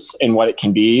it is and what it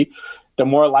can be, the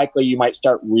more likely you might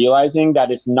start realizing that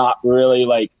it's not really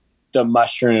like the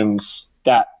mushrooms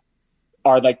that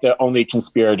are like the only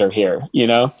conspirator here,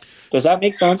 Does that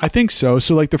make sense? I think so.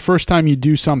 So like the first time you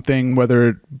do something,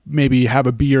 whether maybe have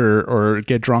a beer or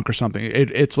get drunk or something,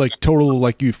 it's like total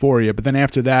like euphoria. But then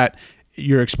after that,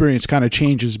 your experience kind of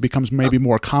changes, becomes maybe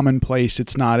more commonplace.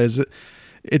 It's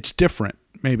different.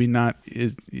 Maybe not.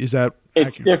 Is that?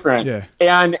 It's accurate? Different.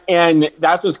 Yeah. And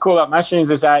that's what's cool about mushrooms,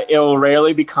 is that it will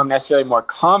rarely become necessarily more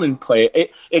commonplace.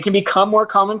 It can become more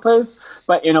commonplace,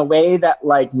 but in a way that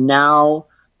like now,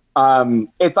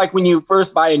 it's like when you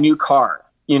first buy a new car,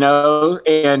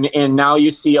 and now you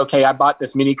see, okay, I bought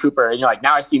this Mini Cooper, and you're like,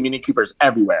 now I see Mini Coopers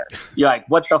everywhere. You're like,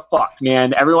 what the fuck,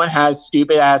 man? Everyone has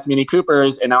stupid ass Mini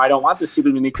Coopers, and now I don't want the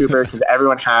stupid Mini Cooper because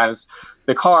everyone has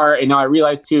the car. And now I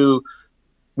realize too,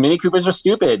 Mini Coopers are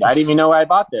stupid. I didn't even know why I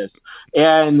bought this.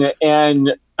 And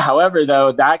however,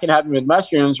 though, that can happen with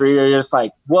mushrooms where you're just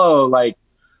like, whoa, like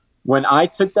when I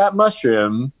took that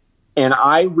mushroom, and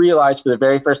I realized for the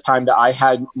very first time that I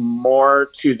had more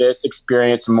to this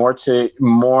experience,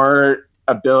 more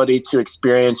ability to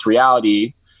experience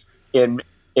reality in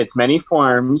its many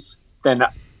forms, then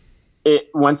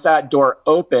once that door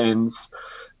opens,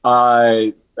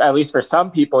 at least for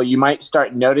some people, you might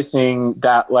start noticing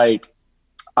that like,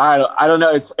 I don't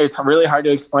know, it's really hard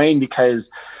to explain, because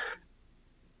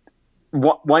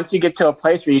once you get to a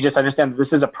place where you just understand that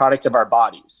this is a product of our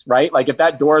bodies, right? Like if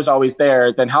that door is always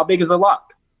there, then how big is the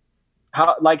lock?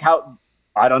 How,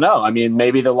 I don't know. I mean,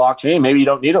 maybe the lock changed. Maybe you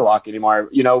don't need a lock anymore.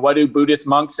 What do Buddhist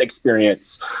monks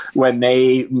experience when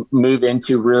they move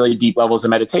into really deep levels of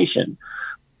meditation?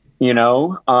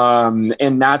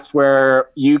 And that's where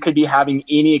you could be having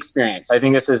any experience. I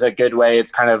think this is a good way.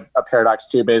 It's kind of a paradox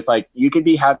too, but it's like you could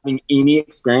be having any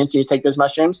experience. You take those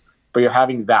mushrooms, but you're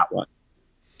having that one.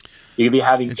 You could be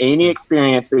having any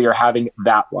experience, but you're having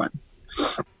that one,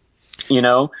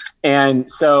 And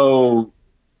so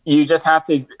you just have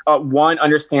to,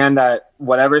 understand that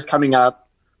whatever's coming up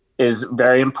is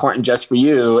very important just for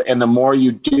you. And the more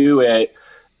you do it,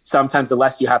 sometimes the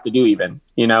less you have to do even,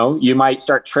 you might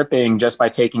start tripping just by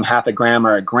taking half a gram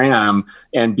or a gram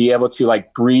and be able to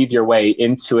like breathe your way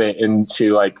into it and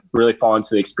to like really fall into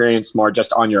the experience more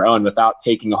just on your own without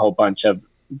taking a whole bunch of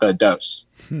the dose.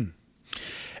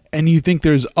 And you think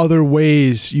there's other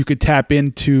ways you could tap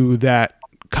into that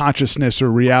consciousness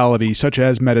or reality, such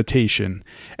as meditation.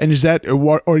 And is that,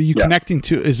 or are you connecting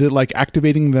to, is it like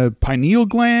activating the pineal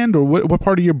gland, or what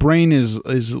part of your brain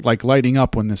is like lighting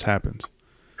up when this happens?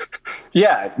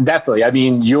 Yeah, definitely. I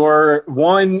mean,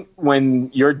 when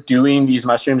you're doing these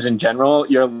mushrooms in general,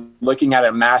 you're looking at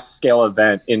a mass scale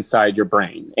event inside your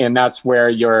brain. And that's where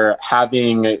you're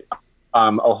having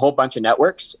a whole bunch of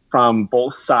networks from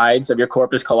both sides of your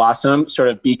corpus callosum sort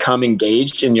of become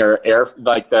engaged in your air,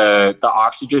 like the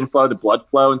oxygen flow, the blood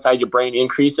flow inside your brain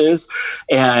increases,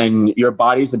 and your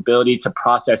body's ability to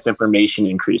process information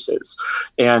increases.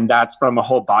 And that's from a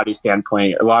whole body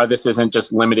standpoint. A lot of this isn't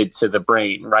just limited to the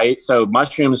brain, right? So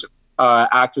mushrooms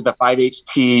act with a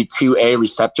 5-HT2A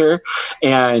receptor,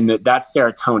 and that's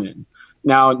serotonin.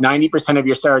 Now, 90% of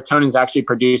your serotonin is actually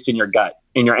produced in your gut,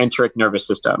 in your enteric nervous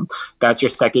system. That's your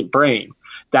second brain.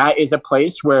 That is a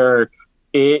place where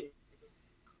it,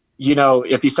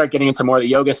 if you start getting into more of the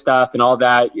yoga stuff and all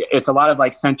that, it's a lot of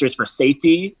like centers for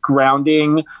safety,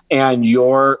 grounding, and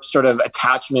your sort of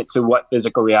attachment to what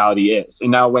physical reality is.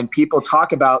 And now when people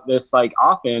talk about this, like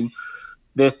often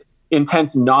this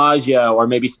intense nausea or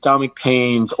maybe stomach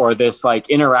pains or this like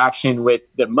interaction with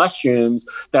the mushrooms,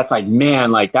 that's like,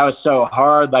 man, like that was so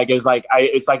hard. Like, it's like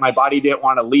my body didn't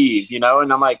want to leave, And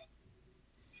I'm like,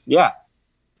 yeah,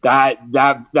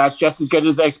 that's just as good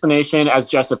as the explanation as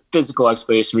just a physical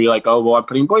explanation where you're like, oh, well, I'm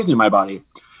putting poison in my body.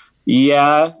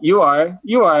 Yeah, you are.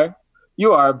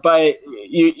 But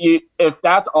you, if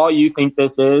that's all you think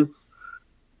this is,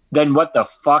 then what the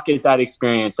fuck is that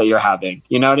experience that you're having?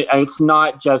 It's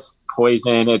not just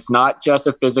poison. It's not just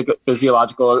a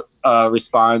physiological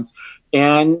response.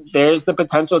 And there's the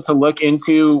potential to look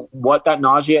into what that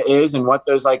nausea is and what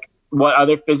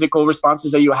other physical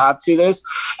responses that you have to this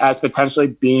as potentially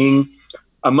being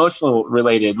emotional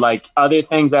related, like other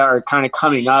things that are kind of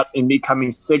coming up and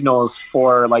becoming signals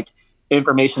for like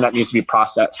information that needs to be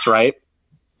processed. Right.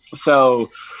 So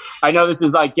I know this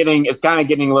is like it's kind of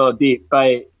getting a little deep,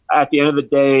 but at the end of the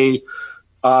day,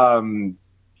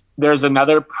 there's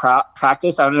another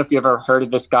practice. I don't know if you ever heard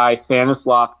of this guy,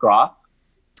 Stanislav Grof.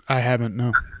 I haven't,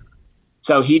 no.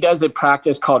 So he does a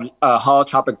practice called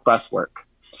holotropic breath work.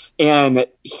 And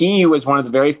he was one of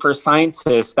the very first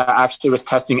scientists that actually was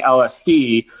testing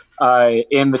LSD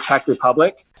in the Czech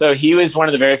Republic. So he was one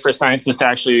of the very first scientists to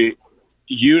actually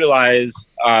utilize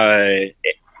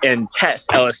and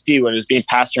test LSD when it was being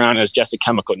passed around as just a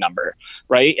chemical number,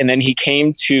 right? And then he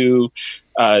came to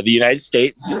the United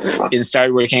States and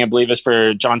started working, I believe it was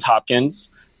for Johns Hopkins.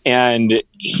 And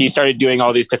he started doing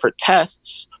all these different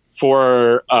tests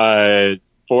for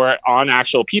on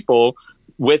actual people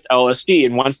with LSD.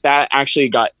 And once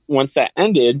that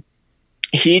ended,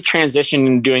 he transitioned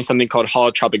into doing something called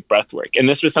holotropic breath work. And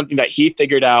this was something that he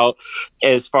figured out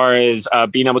as far as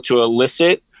being able to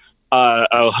elicit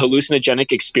a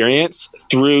hallucinogenic experience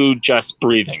through just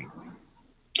breathing.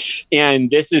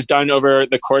 And this is done over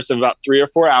the course of about 3 or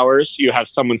 4 hours. You have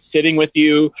someone sitting with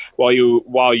you while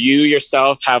you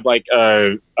yourself have like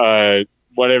a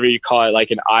whatever you call it,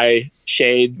 like an eye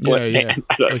shade. Yeah.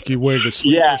 Like you wear the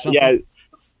sleep or something. Yeah.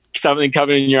 Something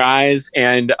covering your eyes.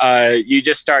 And you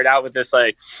just start out with this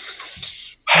like,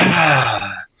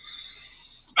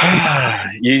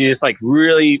 you just like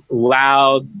really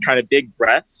loud kind of big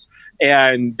breaths.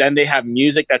 And then they have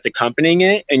music that's accompanying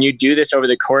it. And you do this over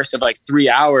the course of like 3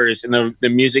 hours. And the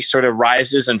music sort of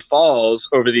rises and falls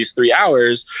over these 3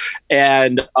 hours.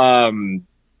 And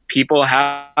people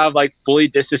have like fully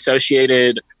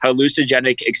disassociated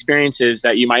hallucinogenic experiences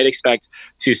that you might expect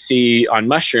to see on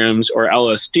mushrooms or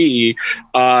LSD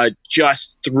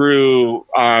just through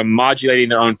modulating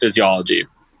their own physiology.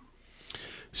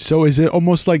 So is it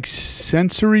almost like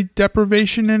sensory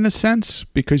deprivation in a sense?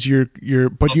 Because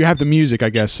but you have the music, I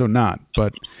guess, so not.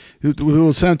 But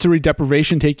will sensory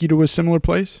deprivation take you to a similar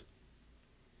place?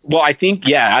 Well, I think,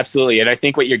 yeah, absolutely. And I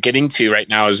think what you're getting to right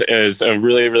now is a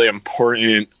really, really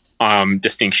important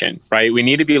distinction, right? We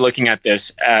need to be looking at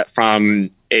this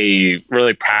from a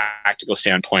really practical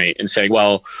standpoint and saying,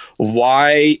 well,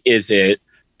 why is it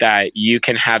that you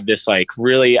can have this like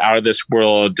really out of this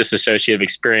world disassociative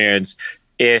experience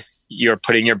if you're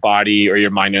putting your body or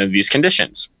your mind under these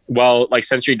conditions? Well, like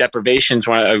sensory deprivation is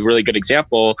a really good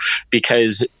example,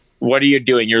 because what are you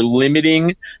doing? You're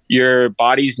limiting your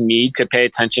body's need to pay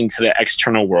attention to the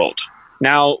external world.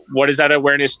 Now, what does that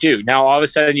awareness do? Now, all of a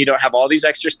sudden, you don't have all these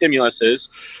extra stimuli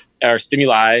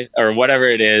or whatever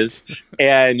it is,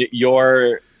 and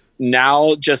you're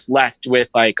now just left with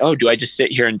like, oh, do I just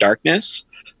sit here in darkness?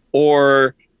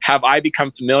 Or have I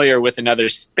become familiar with another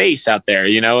space out there,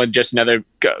 and just another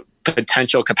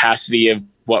potential capacity of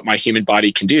what my human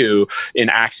body can do in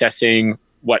accessing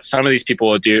what some of these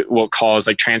people will call is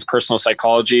like transpersonal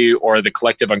psychology or the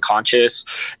collective unconscious,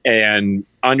 and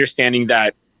understanding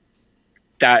that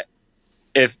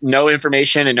if no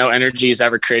information and no energy is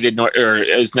ever created or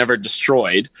is never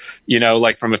destroyed,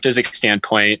 like from a physics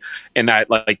standpoint, and that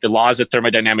like the laws of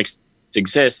thermodynamics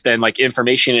exist, then like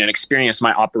information and experience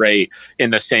might operate in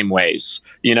the same ways,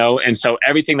 and so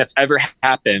everything that's ever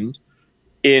happened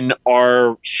in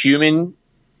our human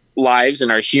lives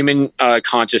and our human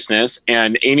consciousness,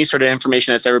 and any sort of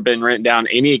information that's ever been written down,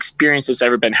 any experience that's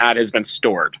ever been had, has been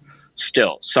stored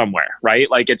still somewhere, right?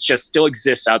 Like it's just still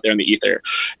exists out there in the ether.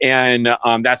 And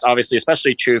that's obviously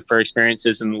especially true for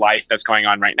experiences in life that's going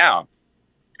on right now.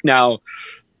 Now,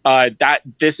 that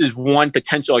this is one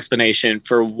potential explanation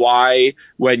for why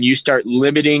when you start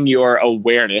limiting your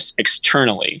awareness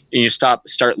externally and you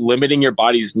start limiting your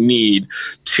body's need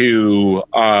to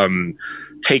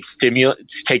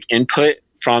take input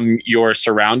from your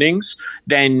surroundings,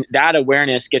 then that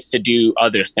awareness gets to do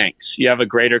other things. You have a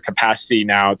greater capacity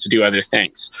now to do other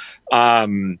things.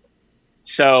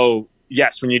 So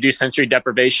yes, when you do sensory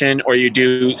deprivation or you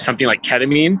do something like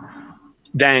ketamine,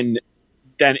 then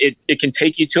it can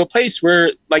take you to a place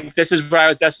where, like, this is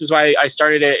why I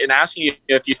started it and asking you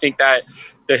if you think that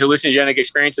the hallucinogenic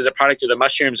experience is a product of the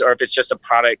mushrooms or if it's just a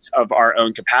product of our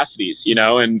own capacities,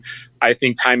 and I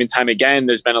think time and time again,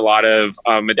 there's been a lot of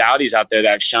modalities out there that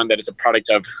have shown that it's a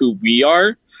product of who we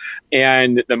are,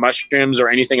 and the mushrooms or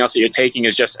anything else that you're taking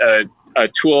is just a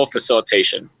tool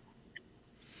facilitation.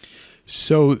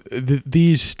 So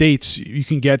these states you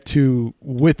can get to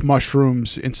with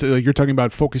mushrooms, instead like you're talking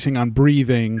about focusing on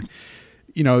breathing,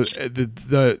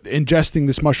 the ingesting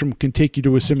this mushroom can take you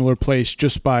to a similar place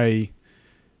just by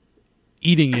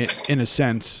eating it, in a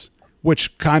sense,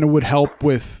 which kind of would help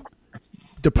with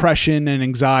depression and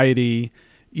anxiety,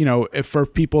 if for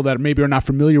people that maybe are not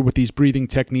familiar with these breathing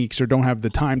techniques or don't have the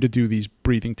time to do these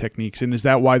breathing techniques. And is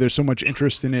that why there's so much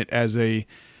interest in it as a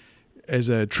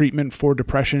treatment for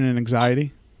depression and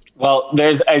anxiety? Well,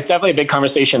 it's definitely a big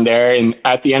conversation there. And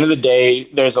at the end of the day,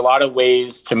 there's a lot of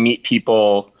ways to meet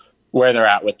people where they're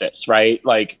at with this, right?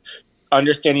 Like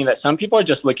understanding that some people are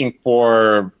just looking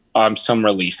for some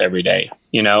relief every day,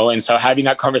 and so having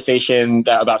that conversation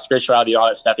about spirituality and all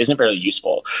that stuff isn't very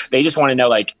useful. They just want to know,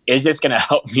 like, is this going to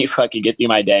help me fucking get through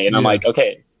my day? And I'm like,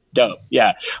 okay, dope.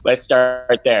 Yeah, let's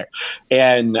start there.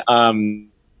 And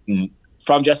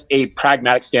from just a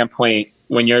pragmatic standpoint,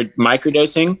 when you're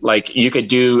microdosing, like you could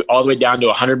do all the way down to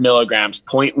 100 milligrams,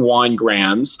 0.1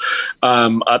 grams,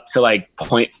 up to like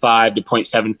 0.5 to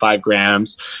 0.75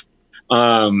 grams.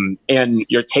 And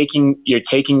you're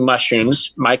taking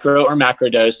mushrooms, micro or macro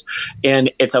dose,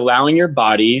 and it's allowing your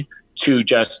body to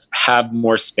just have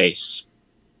more space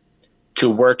to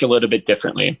work a little bit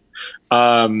differently.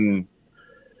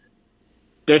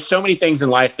 There's so many things in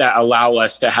life that allow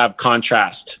us to have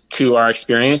contrast to our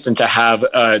experience and to have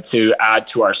to add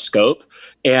to our scope.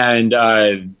 And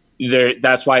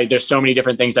that's why there's so many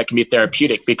different things that can be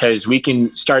therapeutic, because we can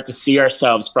start to see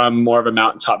ourselves from more of a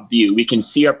mountaintop view. We can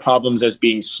see our problems as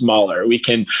being smaller. We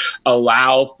can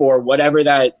allow for whatever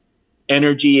that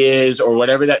energy is or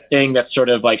whatever that thing that's sort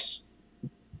of like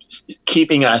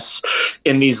keeping us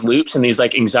in these loops, and these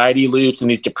like anxiety loops and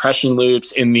these depression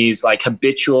loops, in these like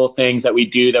habitual things that we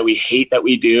do that we hate that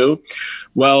we do.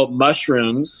 Well,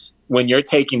 mushrooms, when you're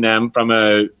taking them from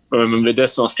a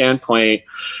medicinal standpoint,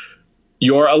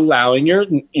 you're allowing your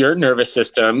nervous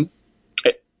system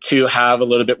to have a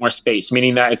little bit more space,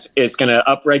 meaning that it's going to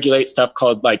upregulate stuff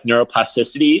called like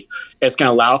neuroplasticity. It's going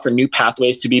to allow for new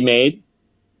pathways to be made.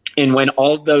 And when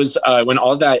all of those, when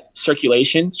all that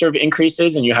circulation sort of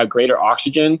increases and you have greater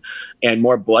oxygen and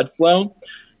more blood flow,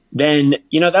 then,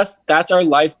 that's our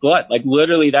lifeblood. Like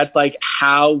literally that's like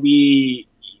how we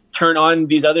turn on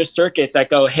these other circuits that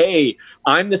go, hey,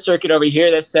 I'm the circuit over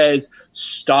here that says,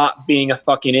 stop being a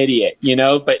fucking idiot,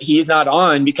 but he's not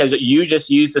on because you just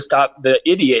use to stop the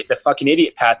fucking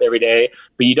idiot path every day,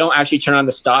 but you don't actually turn on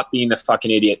the stop being the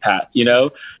fucking idiot path,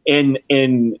 and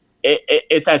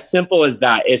it's as simple as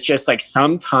that. It's just like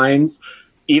sometimes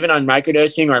even on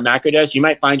microdosing or macrodose, you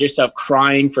might find yourself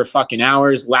crying for fucking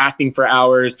hours, laughing for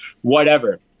hours,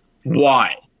 whatever.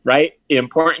 Why? Right? The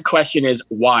important question is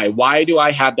why? Why do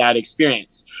I have that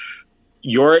experience?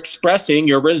 You're expressing,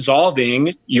 you're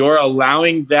resolving, you're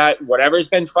allowing that whatever's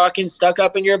been fucking stuck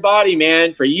up in your body,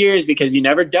 man, for years because you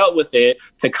never dealt with it,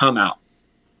 to come out.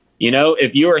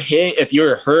 If you were hit, if you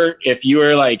were hurt, if you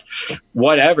were like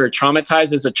whatever,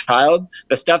 traumatized as a child,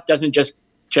 the stuff doesn't just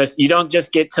you don't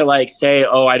just get to like say,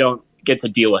 oh, I don't get to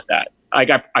deal with that.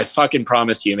 I fucking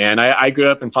promise you, man. I grew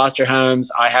up in foster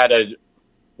homes. I had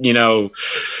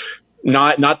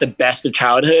not the best of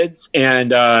childhoods.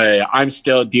 And I'm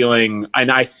still dealing,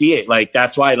 and I see it. Like,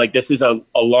 that's why, like, this is a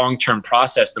long-term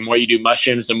process. The more you do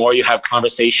mushrooms, the more you have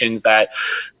conversations that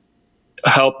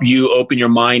help you open your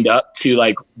mind up to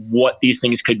like what these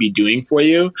things could be doing for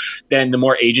you, then the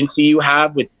more agency you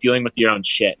have with dealing with your own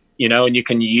shit, you know, and you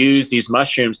can use these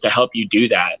mushrooms to help you do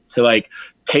that, to like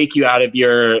take you out of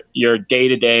your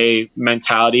day-to-day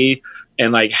mentality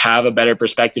and like have a better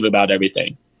perspective about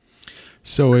everything.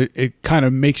 So it kind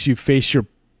of makes you face your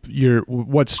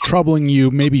what's troubling you,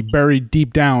 maybe buried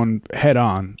deep down, head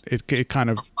on. It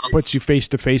kind of puts you face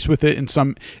to face with it in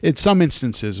some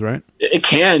instances, right? It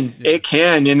can,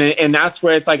 and that's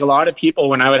where it's like a lot of people,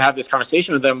 when I would have this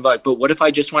conversation with them, like, but what if I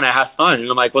just want to have fun? And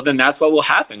I'm like, well, then that's what will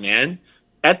happen, man.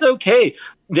 That's okay.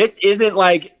 This isn't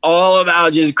like all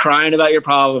about just crying about your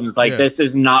problems. Like, this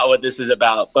is not what this is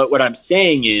about. But what I'm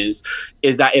saying is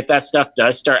that if that stuff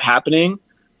does start happening,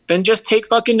 then just take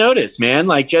fucking notice, man.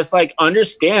 Like, just like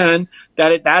understand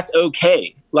that that's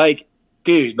okay. Like,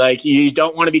 dude, like, you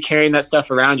don't want to be carrying that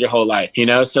stuff around your whole life, you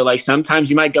know? So like, sometimes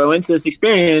you might go into this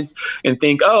experience and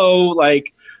think, oh,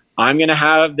 like, I'm going to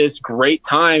have this great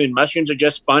time and mushrooms are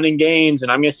just fun and games,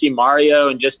 and I'm going to see Mario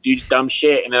and just do dumb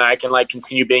shit, and then I can like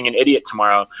continue being an idiot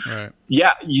tomorrow. Right.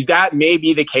 Yeah, that may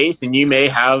be the case, and you may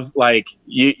have like,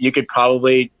 you could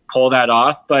probably pull that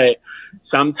off, but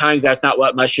sometimes that's not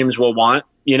what mushrooms will want,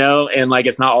 you know? And like,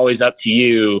 it's not always up to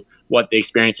you what the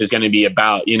experience is going to be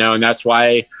about, you know? And that's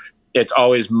why it's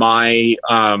always my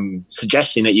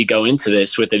suggestion that you go into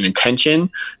this with an intention,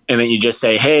 and then you just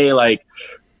say, hey, like,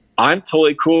 I'm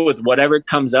totally cool with whatever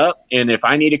comes up. And if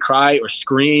I need to cry or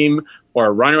scream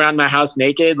or run around my house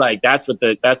naked, like, that's what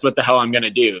the hell I'm going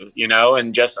to do, you know?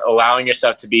 And just allowing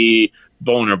yourself to be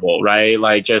vulnerable, right?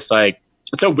 Like, just like,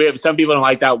 it's so weird. Some people don't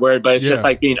like that word, but it's just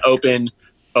like being open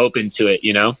to it,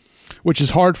 you know? Which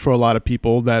is hard for a lot of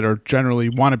people that are generally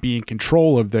want to be in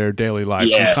control of their daily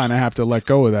lives. Yeah. You kind of have to let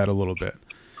go of that a little bit.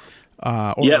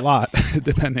 Or a lot,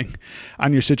 depending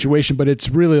on your situation. But it's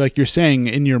really, like you're saying,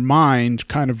 in your mind,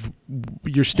 kind of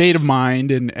your state of mind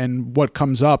and what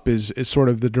comes up is sort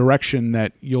of the direction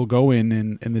that you'll go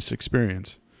in this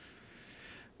experience.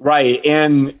 Right.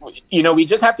 And, you know, we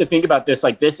just have to think about this.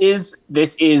 Like, this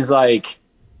is like,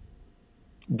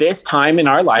 this time in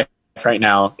our life right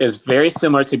now is very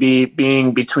similar to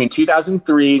being between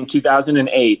 2003 and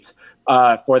 2008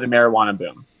 for the marijuana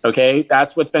boom. Okay,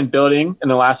 that's what's been building in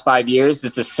the last 5 years.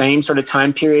 It's the same sort of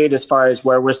time period as far as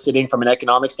where we're sitting from an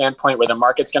economic standpoint, where the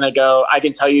market's going to go. I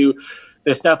can tell you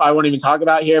the stuff I won't even talk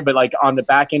about here, but like on the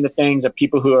back end of things, of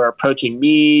people who are approaching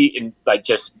me and like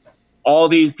just all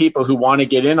these people who want to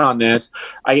get in on this,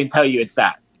 I can tell you it's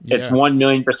that. Yeah. It's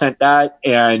 1,000,000% that.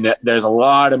 And there's a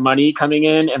lot of money coming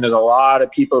in, and there's a lot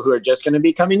of people who are just going to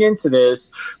be coming into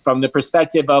this from the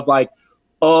perspective of like,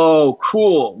 oh,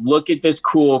 cool, look at this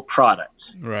cool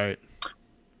product. Right.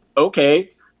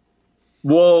 Okay.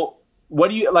 Well, what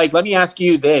do you like? Let me ask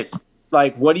you this.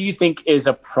 Like, what do you think is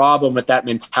a problem with that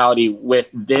mentality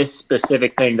with this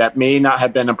specific thing that may not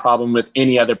have been a problem with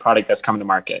any other product that's come to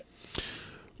market?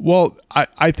 Well,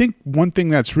 I think one thing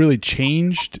that's really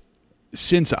changed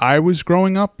since I was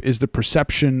growing up is the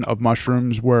perception of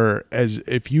mushrooms, where as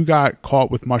if you got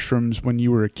caught with mushrooms when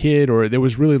you were a kid, or it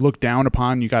was really looked down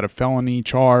upon, you got a felony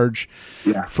charge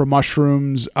for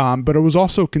mushrooms. But it was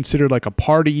also considered like a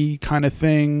party kind of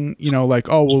thing, you know, like,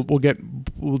 oh,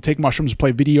 we'll take mushrooms to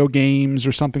play video games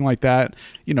or something like that,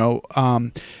 you know,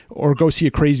 or go see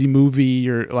a crazy movie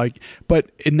or like,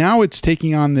 but now it's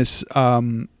taking on this,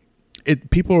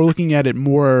 people are looking at it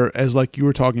more as, like you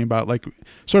were talking about, like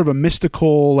sort of a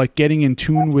mystical, like getting in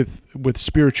tune with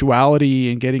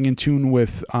spirituality and getting in tune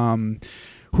with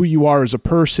who you are as a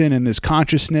person, and this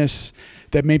consciousness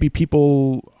that maybe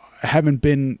people haven't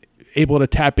been able to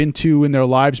tap into in their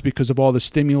lives because of all the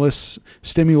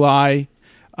stimuli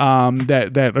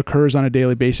that occurs on a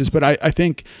daily basis. But I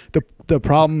think the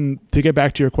problem, to get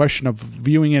back to your question of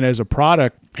viewing it as a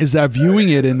product, is that viewing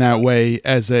it in that way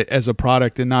as a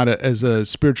product and not as a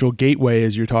spiritual gateway,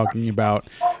 as you're talking about,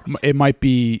 it might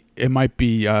be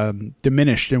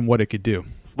diminished in what it could do.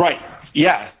 Right.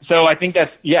 Yeah. So I think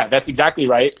that's exactly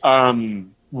right.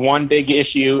 One big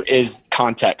issue is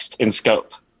context and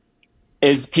scope.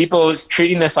 Is people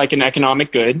treating this like an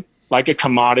economic good, like a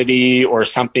commodity or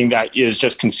something that is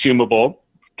just consumable.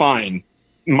 Fine.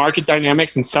 Market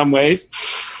dynamics in some ways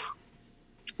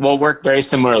will work very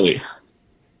similarly.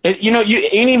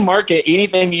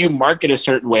 Anything you market a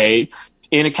certain way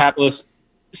in a capitalist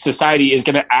society is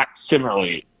going to act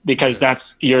similarly,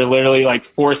 because you're literally like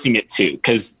forcing it to,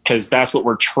 because that's what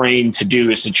we're trained to do,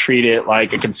 is to treat it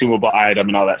like a consumable item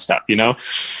and all that stuff, you know?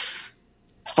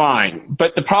 fine.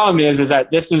 But the problem is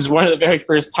that this is one of the very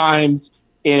first times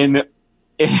in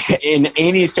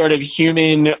any sort of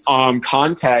human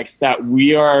context that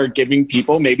we are giving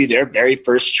people maybe their very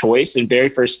first choice and very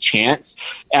first chance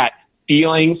at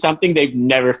feeling something they've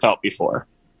never felt before,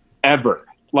 ever.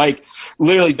 Like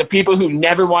literally the people who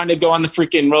never wanted to go on the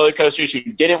freaking roller coasters, who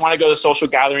didn't want to go to social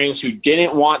gatherings, who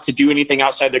didn't want to do anything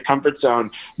outside their comfort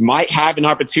zone, might have an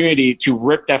opportunity to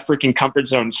rip that freaking comfort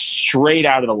zone straight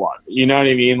out of the water. You know what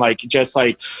I mean? Like, just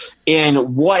like,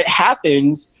 and what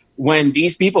happens when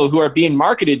these people who are being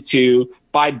marketed to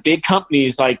by big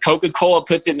companies like Coca-Cola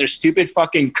puts it in their stupid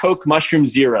fucking Coke Mushroom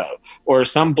Zero or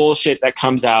some bullshit that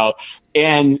comes out,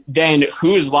 and then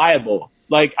who's liable?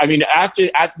 Like, I mean,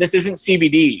 this isn't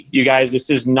CBD, you guys. This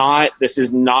is not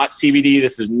CBD.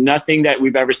 This is nothing that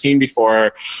we've ever seen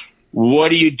before. What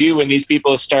do you do when these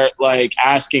people start like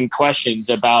asking questions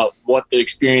about what the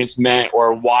experience meant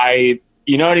or why?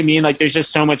 You know what I mean? Like, there's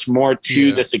just so much more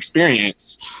to this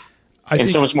experience. I think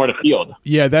so much more to field.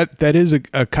 Yeah, that is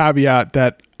a caveat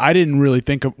that I didn't really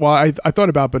think of. Well, I thought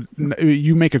about, but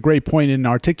you make a great point in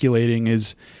articulating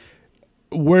is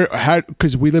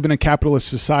because we live in a capitalist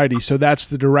society, so that's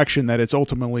the direction that it's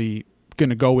ultimately going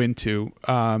to go into.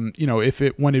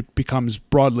 When it becomes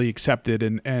broadly accepted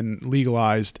and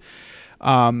legalized.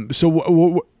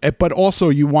 But also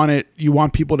you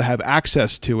want people to have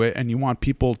access to it, and you want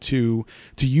people to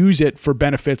use it for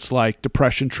benefits like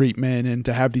depression treatment and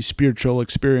to have these spiritual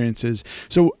experiences.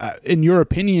 So in your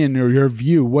opinion or your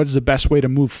view, what is the best way to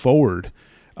move forward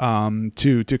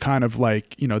to kind of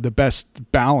like, the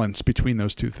best balance between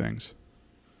those two things?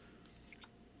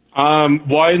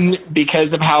 One,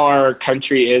 because of how our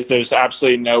country is, there's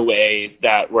absolutely no way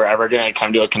that we're ever going to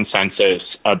come to a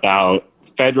consensus about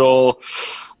federal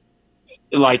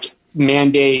like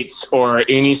mandates or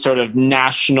any sort of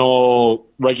national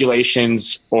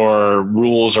regulations or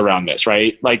rules around this,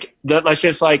 right? Like let's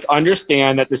just like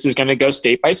understand that this is going to go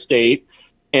state by state,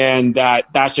 and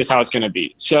that's just how it's going to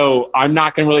be. So I'm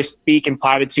not going to really speak in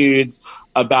platitudes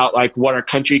about like what our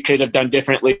country could have done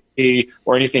differently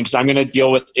or anything, because I'm going to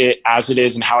deal with it as it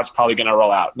is and how it's probably going to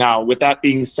roll out. Now, with that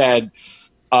being said,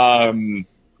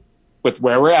 with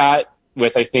where we're at,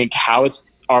 with I think how it's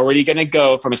already going to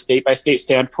go from a state by state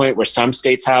standpoint, where some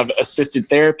states have assisted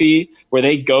therapy, where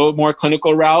they go more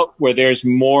clinical route, where there's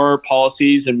more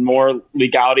policies and more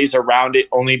legalities around it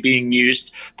only being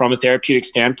used from a therapeutic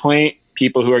standpoint.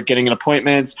 People who are getting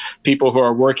appointments, people who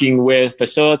are working with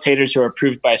facilitators who are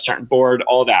approved by a certain board,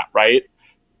 all that, right?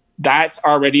 That's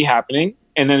already happening.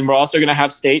 And then we're also going to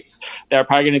have states that are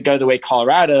probably going to go the way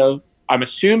Colorado, I'm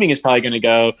assuming, is probably going to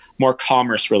go more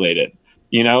commerce related,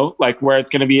 like where it's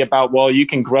going to be about, well, you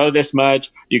can grow this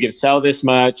much, you can sell this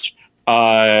much.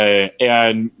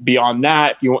 And beyond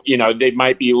that, there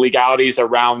might be legalities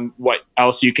around what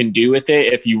else you can do with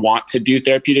it if you want to do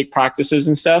therapeutic practices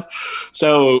and stuff.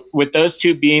 So with those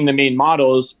two being the main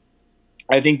models,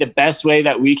 I think the best way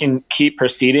that we can keep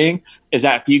proceeding is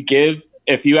that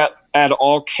if you at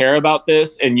all care about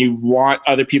this and you want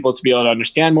other people to be able to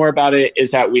understand more about it,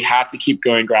 is that we have to keep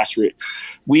going grassroots.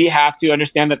 We have to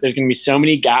understand that there's going to be so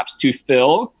many gaps to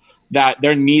fill, that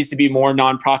there needs to be more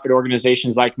nonprofit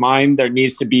organizations like mine. There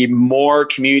needs to be more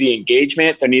community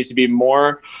engagement. There needs to be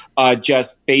more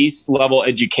just base level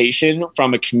education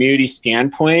from a community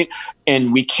standpoint.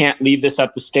 And we can't leave this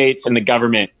up to states and the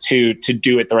government to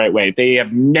do it the right way. They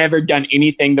have never done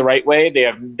anything the right way. They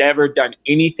have never done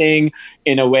anything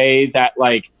in a way that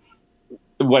like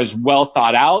was well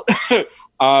thought out.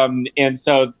 And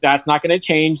so that's not going to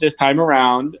change this time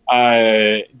around.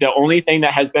 The only thing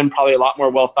that has been probably a lot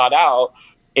more well thought out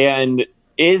and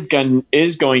is going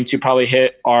to probably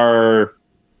hit our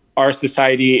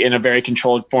society in a very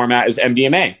controlled format is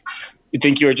MDMA. I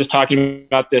think you were just talking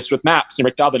about this with Maps and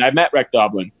Rick Doblin. I met Rick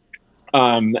Doblin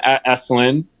at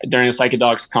Esalen during a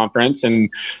psychedelics conference,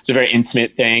 and it's a very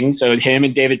intimate thing. So him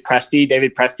and David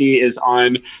Presti is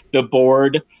on the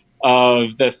board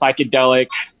of the psychedelic,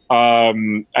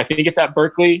 I think it's at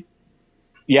Berkeley.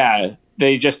 Yeah,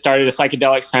 they just started a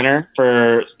psychedelic center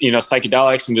for,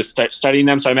 psychedelics and just start studying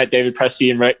them. So I met David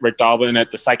Presti and Rick Doblin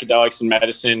at the Psychedelics and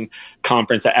Medicine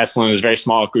conference at Esalen. It was a very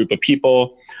small group of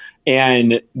people.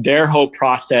 And their whole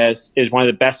process is one of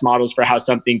the best models for how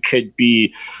something could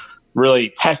be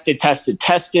really tested, put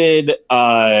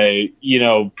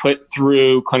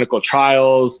through clinical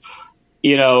trials,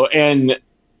 and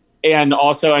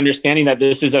also understanding that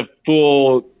this is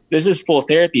full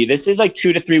therapy. This is like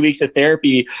 2 to 3 weeks of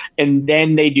therapy, and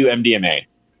then they do MDMA.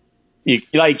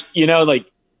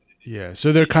 Yeah.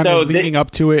 So they're kind of leading up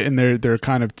to it, and they're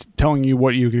kind of telling you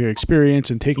what you can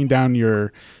experience and taking down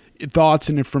your thoughts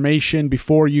and information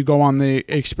before you go on the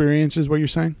experience is what you're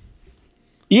saying?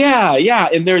 Yeah.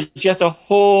 And there's just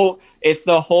it's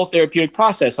the whole therapeutic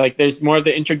process. Like there's more of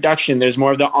the introduction, there's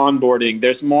more of the onboarding,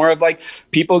 there's more of like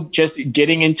people just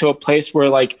getting into a place where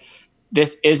like,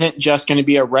 this isn't just going to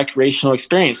be a recreational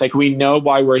experience. Like we know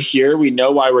why we're here. We know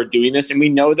why we're doing this. And we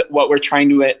know that what we're trying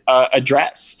to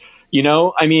address,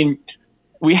 I mean,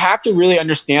 we have to really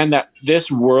understand that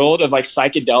this world of like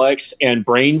psychedelics and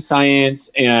brain science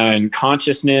and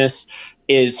consciousness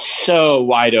is so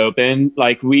wide open.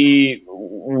 Like we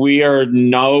are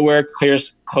nowhere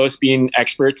close being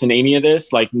experts in any of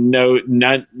this. Like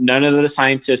none of the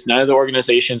scientists, none of the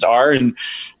organizations are. And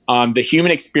the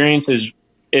human experience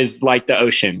is like the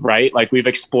ocean, right? Like we've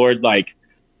explored like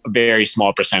a very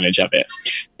small percentage of it.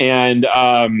 And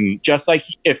just like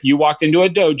if you walked into a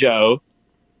dojo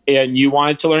and you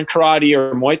wanted to learn karate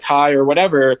or Muay Thai or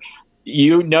whatever,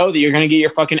 you know that you're going to get your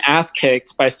fucking ass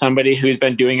kicked by somebody who's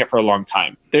been doing it for a long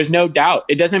time. There's no doubt.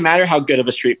 It doesn't matter how good of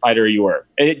a street fighter you were.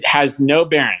 It has no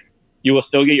bearing. You will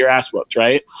still get your ass whooped,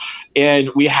 right?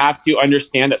 And we have to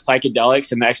understand that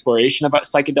psychedelics and the exploration about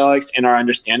psychedelics and our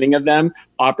understanding of them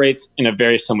operates in a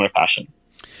very similar fashion.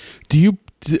 Do you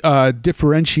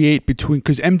differentiate between,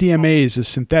 because MDMA is a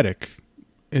synthetic,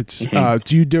 it's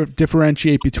do you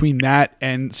differentiate between that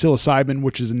and psilocybin,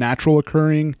 which is a natural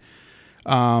occurring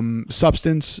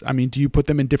substance? I mean, do you put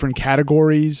them in different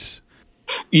categories?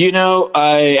 At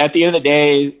the end of the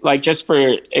day, like just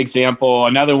for example,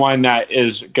 another one that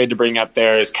is good to bring up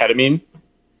there is ketamine,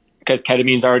 because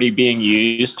ketamine is already being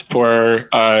used for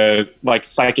like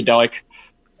psychedelic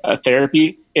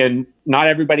therapy. And not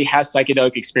everybody has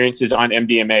psychedelic experiences on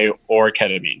MDMA or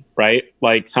ketamine, right?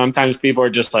 Like sometimes people are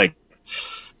just like,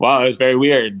 wow, it was very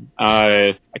weird.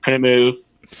 I couldn't move.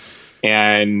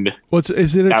 And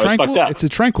is it it's a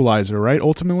tranquilizer, right?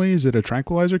 Ultimately, is it a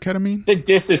tranquilizer, ketamine?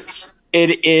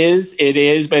 It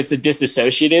is, but it's a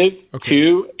dissociative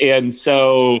too. And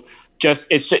so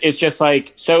it's just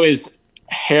like, so is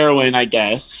heroin, I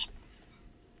guess.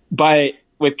 But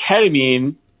with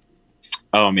ketamine,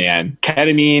 oh man,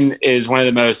 ketamine is one of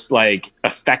the most like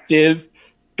effective,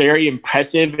 very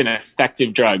impressive and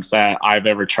effective drugs that I've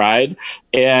ever tried.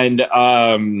 And,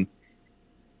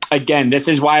 again, this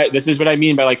is what I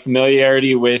mean by like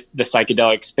familiarity with the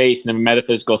psychedelic space and the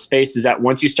metaphysical space, is that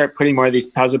once you start putting more of these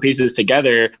puzzle pieces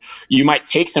together, you might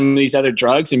take some of these other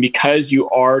drugs, and because you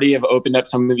already have opened up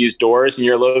some of these doors and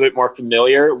you're a little bit more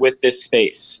familiar with this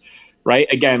space, right?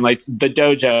 Again, like the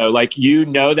dojo, like,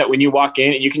 that when you walk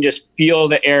in and you can just feel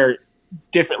the air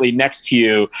differently next to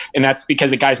you, and that's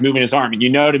because the guy's moving his arm and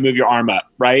to move your arm up,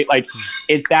 right? Like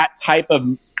it's that type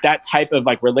of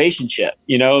like relationship,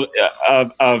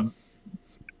 of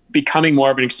becoming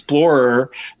more of an explorer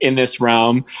in this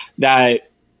realm, that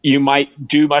you might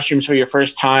do mushrooms for your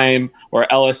first time or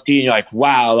LSD and you're like,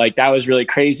 wow, like that was really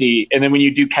crazy. And then when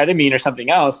you do ketamine or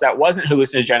something else that wasn't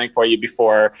hallucinogenic for you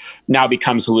before, now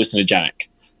becomes hallucinogenic,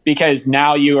 because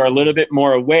now you are a little bit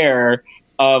more aware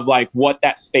of like what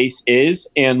that space is.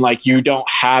 And like, you don't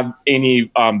have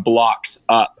any blocks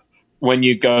up when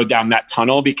you go down that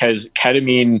tunnel, because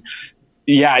ketamine,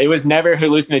 it was never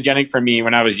hallucinogenic for me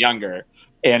when I was younger,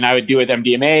 and I would do it with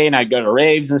MDMA and I'd go to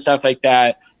raves and stuff like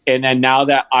that. And then now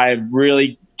that I've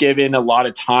really given a lot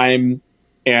of time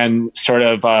and sort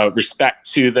of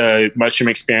respect to the mushroom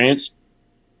experience,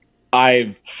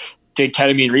 I've did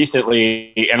ketamine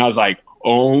recently and I was like,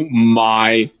 oh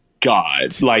my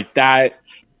God, like that,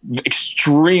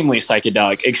 extremely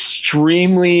psychedelic,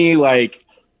 extremely like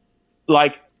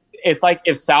it's like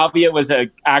if salvia was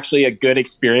actually a good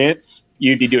experience,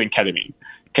 you'd be doing ketamine,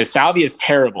 because salvia is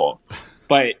terrible,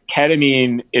 but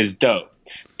ketamine is dope.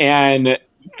 And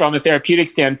from a therapeutic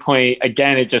standpoint,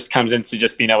 again, it just comes into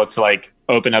just being able to like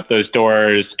open up those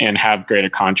doors and have greater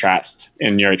contrast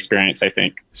in your experience, I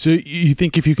think. So you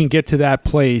think if you can get to that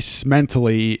place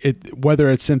mentally, whether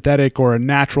it's synthetic or a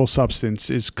natural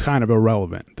substance is kind of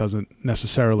irrelevant, doesn't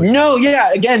necessarily. No.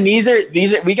 Yeah. Again, these are,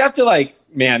 we got to like,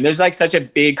 man, there's like such a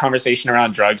big conversation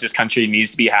around drugs this country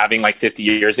needs to be having like 50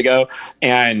 years ago.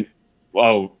 And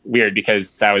weird,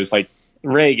 because that was like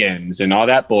Reagan's and all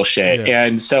that bullshit. Yeah.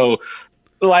 And so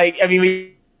like, I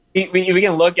mean, we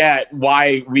can look at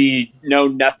why we know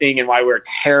nothing and why we're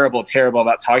terrible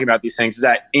about talking about these things, is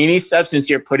that any substance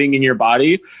you're putting in your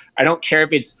body, I don't care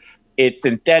if it's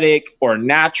synthetic or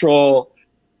natural,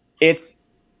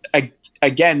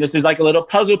 again, this is like a little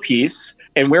puzzle piece,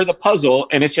 and we're the puzzle,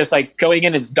 and it's just like going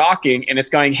in, it's docking, and it's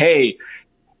going, hey,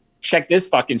 check this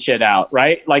fucking shit out,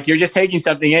 right? Like you're just taking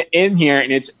something in here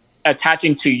and it's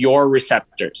attaching to your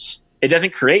receptors, It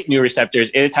doesn't create new receptors.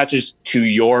 It attaches to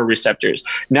your receptors.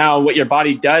 Now, what your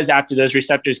body does after those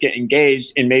receptors get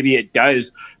engaged, and maybe it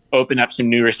does open up some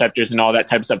new receptors and all that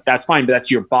type of stuff, that's fine, but that's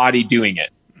your body doing it.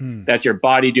 That's your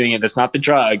body doing it. That's not the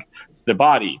drug. It's the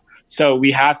body. So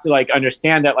we have to like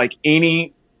understand that like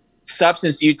any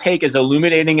substance you take is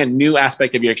illuminating a new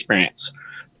aspect of your experience.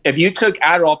 If you took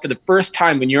Adderall for the first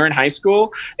time when you're in high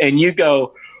school and you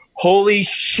go, holy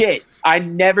shit, I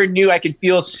never knew I could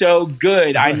feel so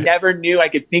good. I never knew I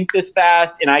could think this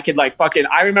fast, and I could like fucking,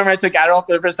 I remember I took Adderall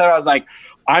for the first time. I was like,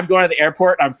 I'm going to the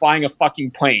airport. I'm flying a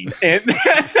fucking plane. And,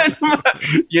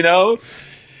 you know?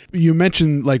 You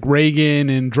mentioned like Reagan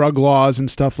and drug laws and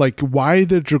stuff. Like, why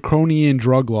the draconian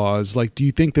drug laws? Like, do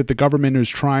you think that the government is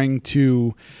trying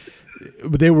to,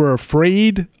 they were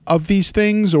afraid of these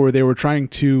things, or they were trying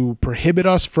to prohibit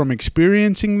us from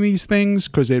experiencing these things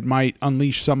because it might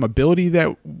unleash some ability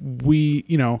that we,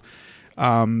 you know,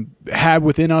 have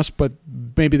within us, but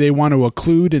maybe they want to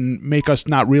occlude and make us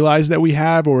not realize that we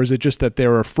have? Or is it just that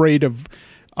they're afraid of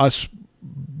us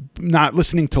not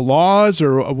listening to laws?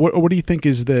 Or what do you think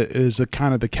is the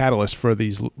kind of the catalyst for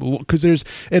these? Because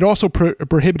it also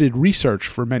prohibited research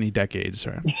for many decades,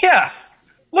 right? Yeah.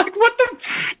 Like what the,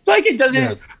 like it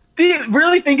doesn't,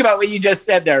 really think about what you just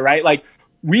said there, right? Like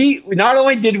we, not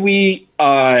only did we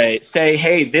say,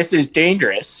 hey, this is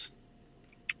dangerous,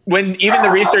 when even the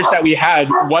research that we had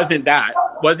wasn't that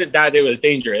it was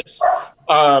dangerous.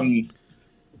 And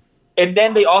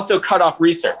then they also cut off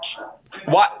research.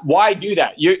 Why do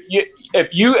that?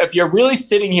 If you're really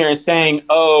sitting here saying,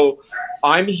 oh,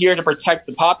 I'm here to protect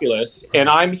the populace and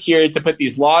I'm here to put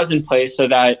these laws in place so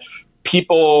that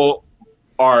people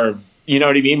are, you know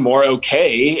what I mean, more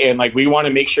okay, and like we want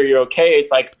to make sure you're okay.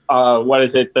 It's like what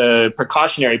is it, the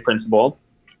precautionary principle?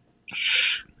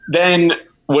 Then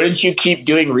wouldn't you keep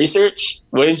doing research?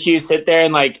 Wouldn't you sit there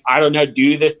and like, I don't know,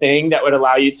 do the thing that would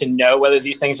allow you to know whether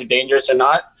these things are dangerous or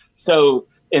not? So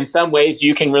in some ways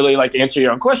you can really like answer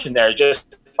your own question there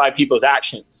just by people's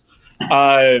actions.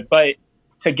 But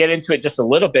to get into it just a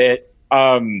little bit,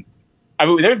 I mean,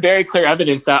 there's very clear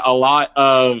evidence that a lot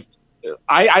of,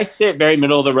 I sit very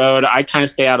middle of the road. I kind of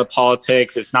stay out of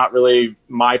politics. It's not really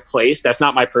my place. That's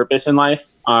not my purpose in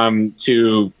life,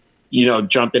 to, you know,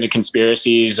 jump into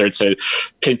conspiracies or to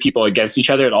pin people against each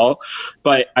other at all.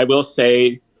 But I will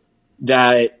say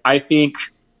that I think,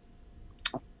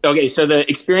 okay, so the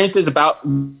experiences about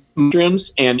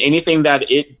mushrooms and anything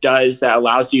that it does that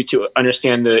allows you to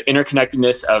understand the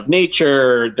interconnectedness of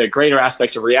nature, the greater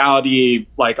aspects of reality,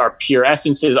 like our pure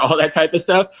essences, all that type of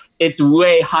stuff, it's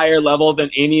way higher level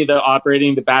than any of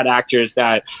the bad actors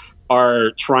that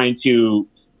are trying to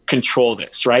control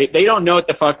this, right? They don't know what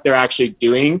the fuck they're actually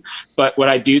doing. But what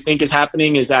I do think is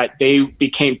happening is that they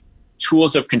became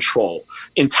tools of control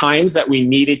in times that we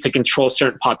needed to control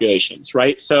certain populations,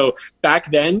 right? So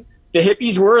back then, the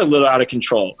hippies were a little out of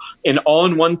control, and all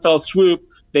in one fell swoop,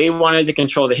 they wanted to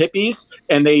control the hippies,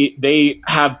 and they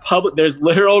have there's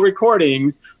literal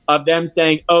recordings of them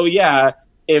saying, oh yeah,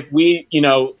 if we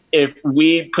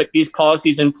put these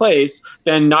policies in place,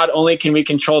 then not only can we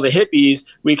control the hippies,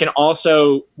 we can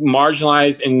also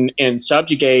marginalize and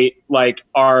subjugate like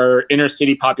our inner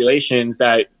city populations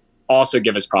that also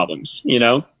give us problems, you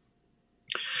know?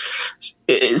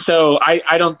 So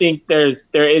I don't think there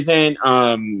isn't,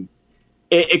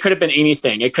 it could have been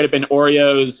anything. It could have been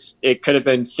Oreos. It could have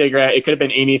been cigarette. It could have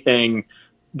been anything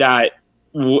that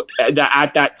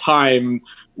at that time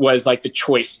was like the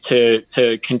choice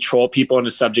to control people and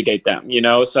to subjugate them, you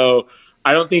know? So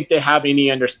I don't think they have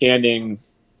any understanding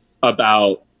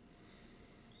about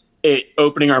it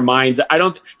opening our minds. I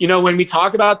don't, you know, when we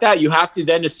talk about that, you have to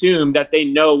then assume that they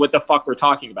know what the fuck we're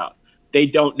talking about. They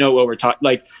don't know what we're talking,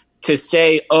 like to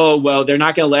say, oh, well, they're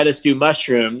not going to let us do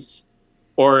mushrooms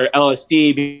or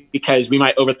LSD because we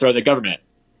might overthrow the government.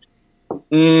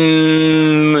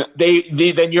 Then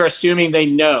you're assuming they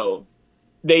know.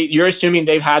 You're assuming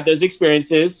they've had those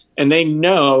experiences and they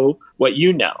know what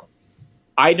you know.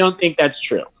 I don't think that's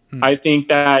true. I think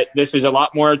that this is a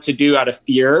lot more to do out of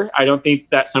fear. I don't think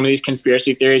that some of these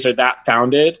conspiracy theories are that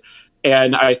founded.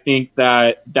 And I think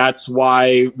that that's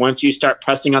why once you start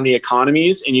pressing on the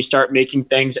economies and you start making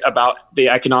things about the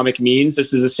economic means,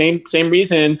 this is the same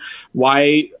reason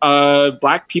why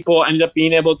Black people ended up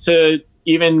being able to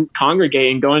even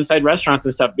congregate and go inside restaurants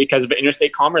and stuff because of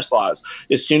interstate commerce laws.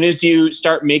 As soon as you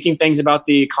start making things about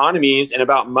the economies and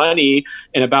about money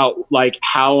and about like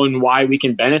how and why we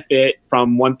can benefit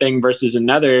from one thing versus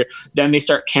another, then they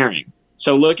start caring.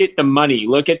 So look at the money,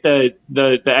 look at the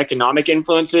economic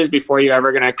influences before you're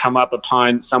ever going to come up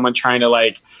upon someone trying to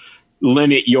like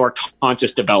limit your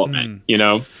conscious development, you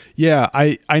know? Yeah,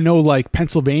 I know like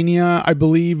Pennsylvania, I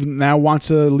believe, now wants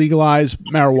to legalize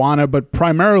marijuana, but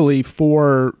primarily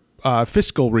for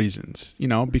fiscal reasons, you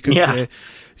know, because I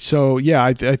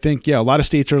think a lot of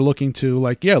states are looking to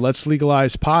like, let's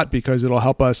legalize pot because it'll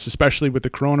help us, especially with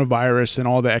the coronavirus and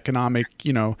all the economic,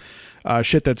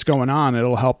 shit that's going on.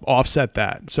 It'll help offset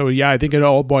that. So I think it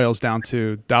all boils down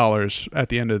to dollars at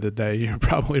the end of the day. You're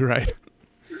probably right.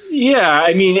 Yeah,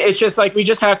 I mean, it's just like we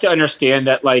just have to understand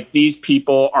that like these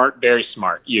people aren't very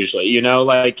smart usually, you know,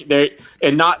 like they're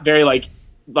and not very like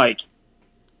I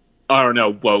don't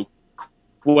know, woke,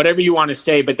 whatever you want to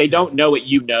say, but they don't know what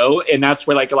you know, and that's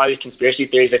where like a lot of these conspiracy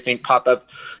theories I think pop up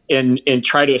and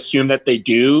try to assume that they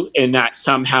do, and that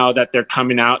somehow that they're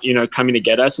coming out, coming to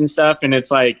get us and stuff, and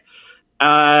it's like.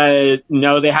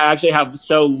 No, they actually have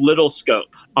so little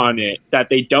scope on it that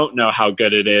they don't know how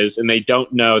good it is. And they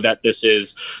don't know that this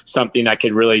is something that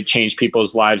could really change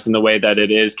people's lives in the way that it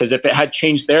is. Because if it had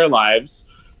changed their lives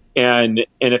and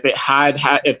if it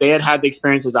if they had the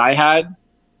experiences I had,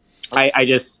 I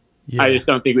just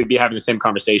don't think we'd be having the same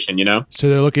conversation, you know? So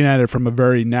they're looking at it from a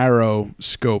very narrow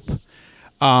scope.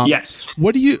 Yes.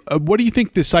 What do you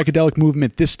think the psychedelic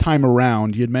movement this time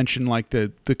around? You had mentioned like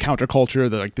the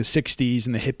counterculture, the 60s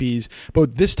and the hippies,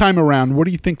 but this time around, what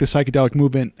do you think the psychedelic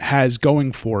movement has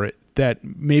going for it that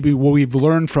maybe what we've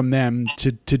learned from them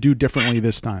to do differently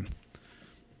this time?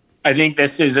 I think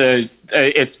this is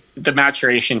it's the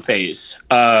maturation phase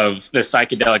of the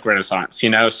psychedelic renaissance,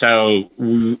 you know?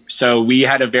 So we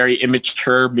had a very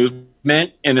immature movement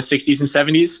in the 60s and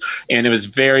 70s, and it was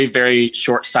very, very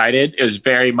short-sighted. It was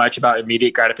very much about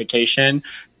immediate gratification,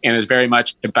 and it was very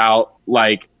much about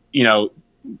like,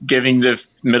 giving the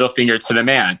middle finger to the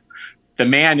man. The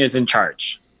man is in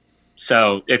charge.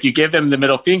 So if you give them the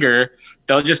middle finger,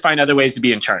 they'll just find other ways to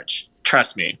be in charge.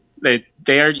 Trust me.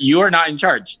 You are not in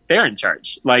charge. They're in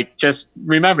charge. Like, just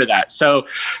remember that. So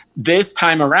this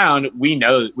time around, we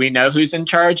know who's in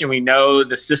charge, and we know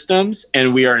the systems,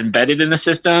 and we are embedded in the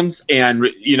systems. And,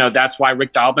 that's why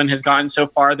Rick Doblin has gotten so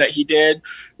far that he did.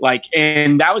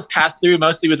 And that was passed through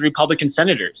mostly with Republican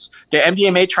senators. The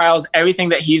MDMA trials, everything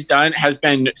that he's done has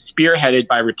been spearheaded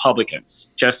by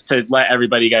Republicans, just to let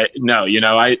everybody know,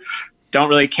 I don't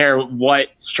really care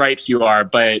what stripes you are,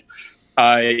 but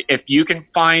if you can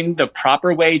find the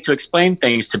proper way to explain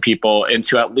things to people and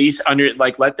to at least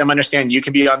let them understand you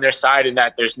can be on their side and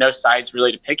that there's no sides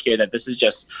really to pick here, that this is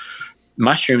just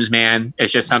mushrooms, man.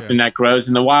 It's just something that grows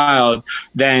in the wild.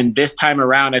 Then this time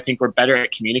around, I think we're better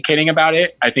at communicating about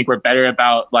it. I think we're better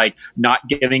about not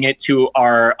giving it to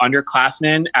our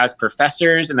underclassmen as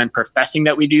professors and then professing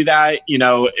that we do that,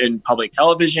 in public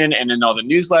television and in all the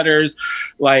newsletters.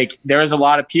 There's a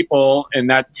lot of people, and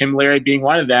that Tim Leary being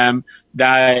one of them,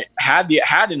 that had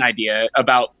an idea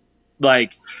about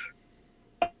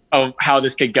of how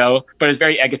this could go, but it's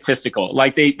very egotistical.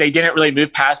 They didn't really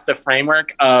move past the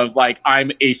framework of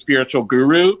I'm a spiritual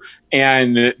guru.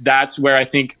 And that's where I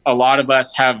think a lot of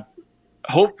us have,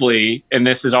 hopefully, and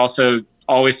this is also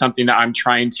always something that I'm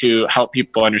trying to help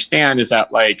people understand, is that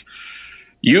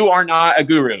you are not a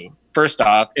guru, first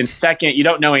off. And second, you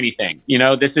don't know anything.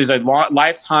 This is a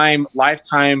lifetime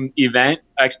event,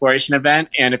 exploration event.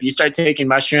 And if you start taking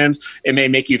mushrooms, it may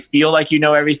make you feel like you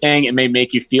know everything. It may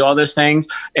make you feel all those things.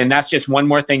 And that's just one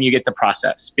more thing you get to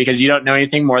process because you don't know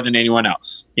anything more than anyone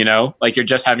else, you're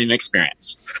just having an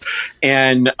experience.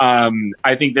 And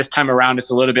I think this time around, it's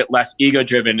a little bit less ego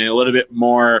driven and a little bit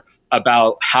more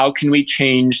about how can we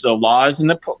change the laws and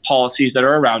the policies that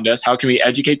are around us? How can we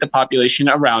educate the population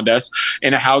around us?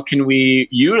 And how can we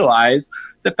utilize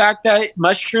the fact that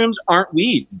mushrooms aren't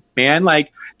weed, man?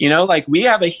 We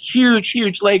have a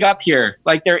huge leg up here.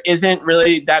 There isn't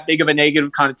really that big of a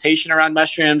negative connotation around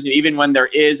mushrooms. And even when there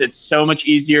is, it's so much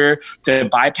easier to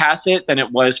bypass it than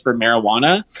it was for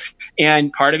marijuana.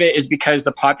 And part of it is because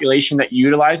the population that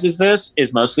utilizes this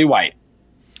is mostly white.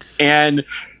 And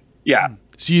yeah.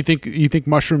 So you think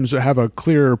mushrooms have a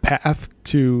clearer path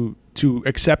to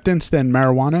acceptance than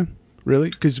marijuana?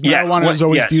 Really? Because marijuana is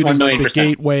always viewed as the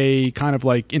gateway, kind of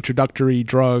introductory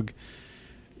drug.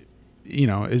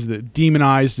 Is the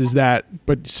demonized as that?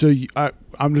 But so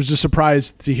I'm just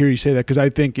surprised to hear you say that because I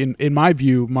think in my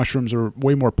view, mushrooms are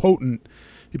way more potent.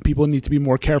 People need to be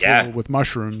more careful with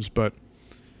mushrooms. But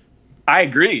I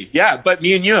agree. Yeah, but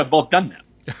me and you have both done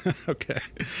that. Okay,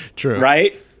 true.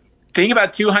 Right? Think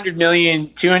about 300 million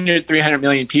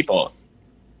people.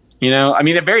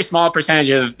 A very small percentage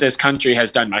of this country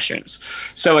has done mushrooms.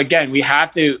 So again, we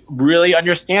have to really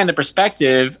understand the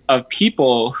perspective of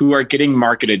people who are getting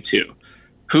marketed to,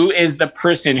 Who is the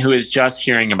person who is just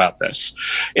hearing about this?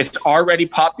 It's already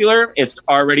popular. It's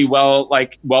already well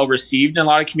received in a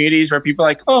lot of communities where people are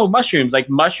like, oh, mushrooms. Like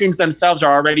mushrooms themselves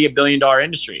are already $1 billion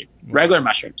industry. Regular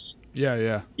mushrooms.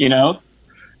 Yeah. You know?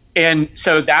 And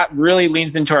so that really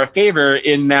leans into our favor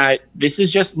in that this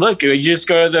is just, look, you just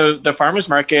go to the farmer's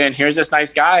market and here's this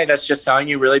nice guy that's just selling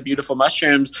you really beautiful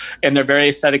mushrooms, and they're very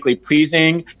aesthetically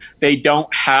pleasing. They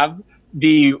don't have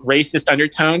the racist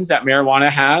undertones that marijuana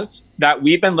has. That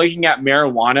we've been looking at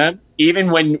marijuana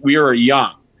even when we were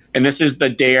young. And this is the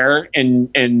DARE and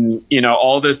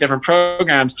all those different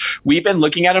programs. We've been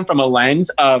looking at them from a lens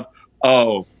of,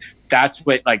 oh, that's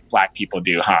what like black people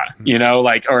do, huh?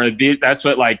 That's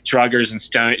what like druggies and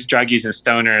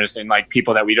stoners and like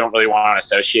people that we don't really want to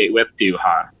associate with do,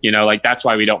 huh? That's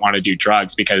why we don't want to do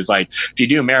drugs, because like if you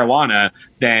do marijuana,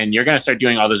 then you're going to start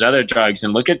doing all those other drugs,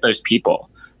 and look at those people.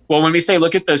 Well, when we say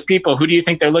look at those people, who do you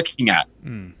think they're looking at?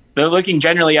 They're looking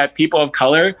generally at people of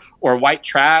color or white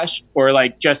trash or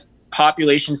like just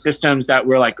population systems that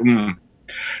we're like,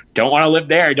 don't want to live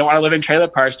there. Don't want to live in trailer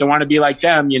parks. Don't want to be like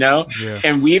them, Yeah.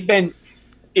 And we've been,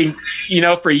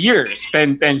 for years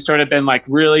been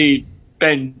really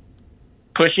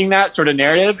pushing that sort of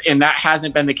narrative. And that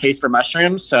hasn't been the case for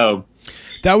mushrooms. So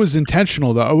that was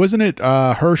intentional though. Wasn't it?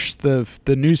 Hirsch, the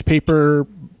newspaper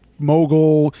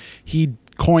mogul, he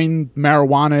coined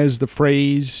marijuana as the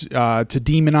phrase to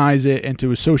demonize it and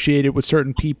to associate it with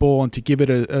certain people and to give it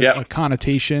a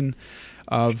connotation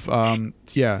of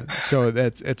so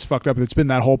it's fucked up. It's been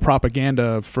that whole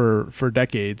propaganda for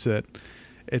decades that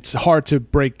it's hard to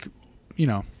break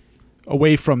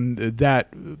away from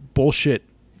that bullshit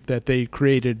that they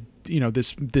created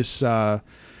this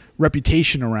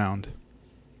reputation around.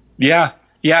 Yeah,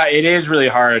 it is really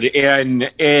hard, and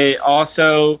it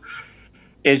also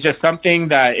is just something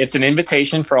that it's an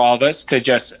invitation for all of us to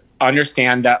just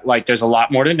understand that like there's a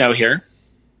lot more to know here.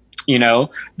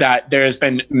 That there's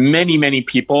been many, many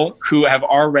people who have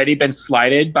already been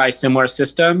slighted by similar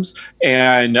systems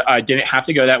and didn't have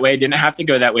to go that way,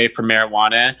 for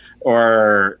marijuana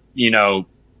or,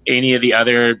 any of the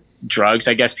other drugs.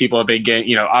 I guess people have been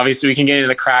getting, obviously we can get into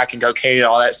the crack and cocaine and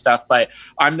all that stuff, but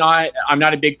I'm not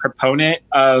a big proponent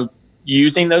of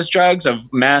using those drugs,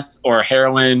 of meth or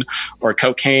heroin or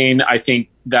cocaine. I think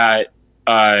that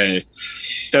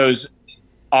those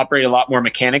operate a lot more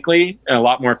mechanically and a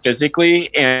lot more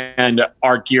physically and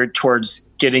are geared towards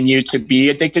getting you to be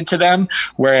addicted to them.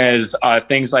 Whereas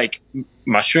things like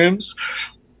mushrooms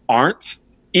aren't.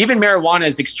 Even marijuana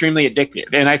is extremely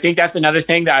addictive. And I think that's another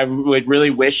thing that I would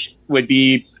really wish would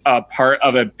be a part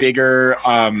of a bigger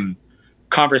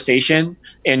conversation,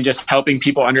 and just helping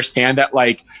people understand that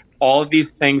like all of these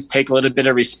things take a little bit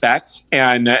of respect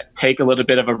and take a little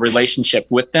bit of a relationship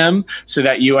with them so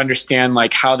that you understand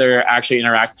like how they're actually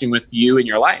interacting with you in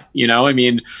your life. I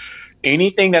mean,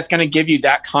 anything that's going to give you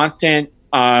that constant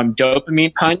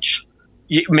dopamine punch,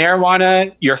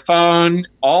 marijuana, your phone,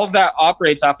 all of that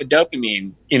operates off of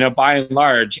dopamine, by and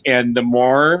large. And the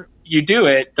more you do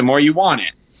it, the more you want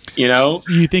it,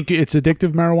 You think it's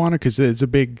addictive, marijuana? Because it's a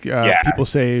big, people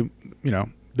say,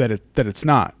 that it's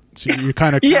not. So you're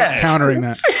kind of countering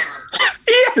that.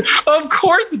 Yeah, of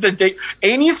course it's addictive.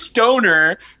 Any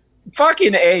stoner,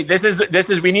 fucking A, this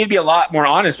is, we need to be a lot more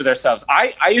honest with ourselves.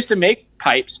 I used to make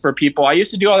pipes for people. I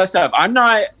used to do all that stuff. I'm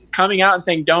not coming out and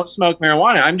saying don't smoke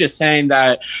marijuana. I'm just saying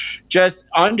that just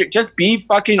be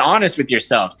fucking honest with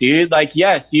yourself, dude. Like,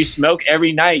 yes, you smoke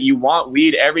every night. You want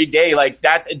weed every day. Like,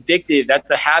 that's addictive. That's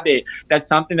a habit. That's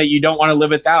something that you don't want to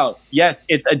live without. Yes,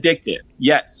 it's addictive.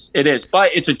 Yes, it is.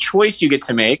 But it's a choice you get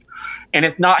to make, and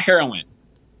it's not heroin.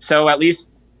 So at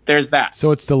least there's that.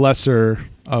 So it's the lesser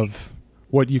of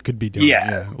what you could be doing.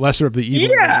 Yeah. Lesser of the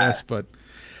evil, I guess. But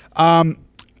I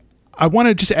want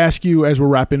to just ask you as we're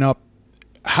wrapping up,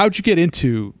 how'd you get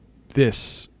into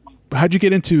this? How'd you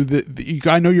get into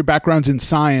I know your background's in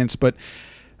science, but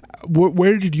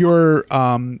where did your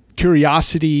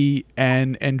curiosity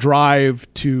and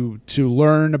drive to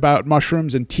learn about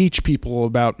mushrooms and teach people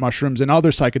about mushrooms and other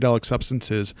psychedelic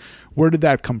substances, where did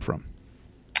that come from?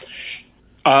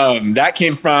 That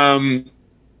came from,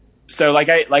 so like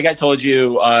I told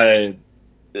you,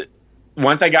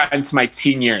 once I got into my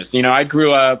teen years, I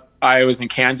grew up, I was in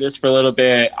Kansas for a little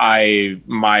bit.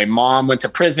 My mom went to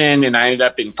prison and I ended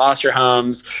up in foster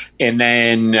homes. And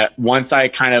then once I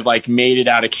kind of like made it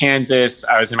out of Kansas,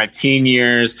 I was in my teen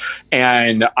years,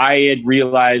 and I had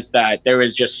realized that there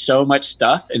was just so much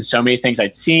stuff and so many things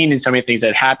I'd seen and so many things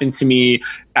that happened to me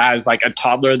as like a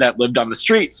toddler that lived on the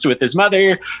streets with his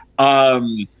mother.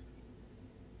 That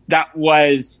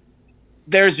was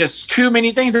there's just too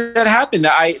many things that happened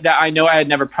that I know I had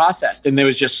never processed. And it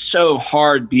was just so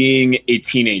hard being a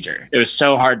teenager. It was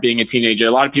so hard being a teenager.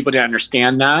 A lot of people didn't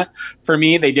understand that for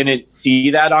me. They didn't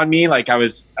see that on me. Like I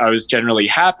was generally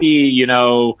happy, you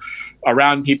know,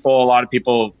 around people. A lot of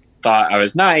people thought I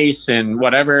was nice and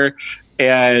whatever.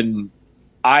 And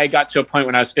I got to a point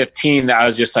when I was 15 that I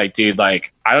was just like, dude,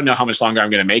 like, I don't know how much longer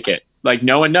I'm going to make it. Like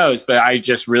no one knows, but I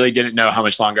just really didn't know how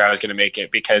much longer I was going to make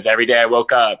it, because every day I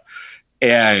woke up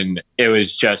and it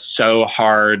was just so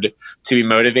hard to be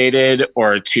motivated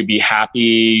or to be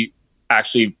happy.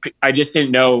 Actually, I just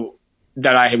didn't know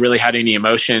that I really had any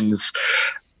emotions.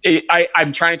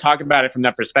 I'm trying to talk about it from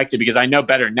that perspective because I know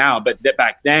better now, but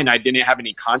back then I didn't have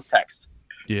any context.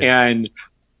 Yeah. And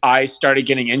I started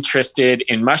getting interested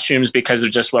in mushrooms because of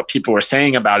just what people were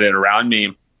saying about it around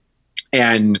me.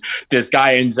 And this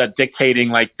guy ends up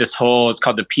dictating like this whole, it's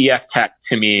called the PF tech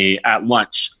to me at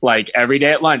lunch. Like every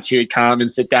day at lunch, he would come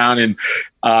and sit down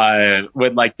and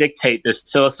would like dictate this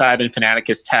psilocybin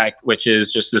phoneticus tech, which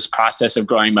is just this process of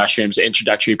growing mushrooms,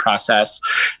 introductory process.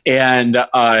 And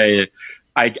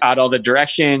I got all the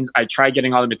directions. I tried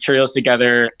getting all the materials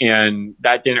together, and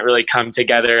that didn't really come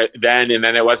together then. And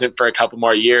then it wasn't for a couple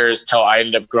more years till I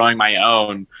ended up growing my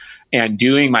own and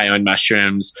doing my own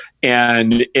mushrooms.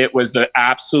 And it was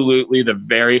absolutely the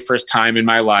very first time in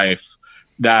my life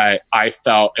that I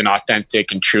felt an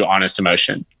authentic and true, honest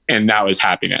emotion. And that was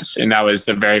happiness. And that was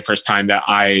the very first time that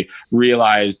I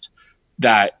realized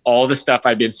that all the stuff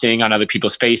I'd been seeing on other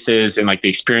people's faces and like the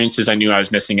experiences I knew I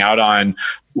was missing out on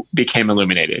became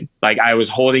illuminated. Like I was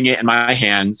holding it in my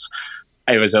hands.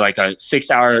 It was like a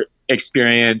 6-hour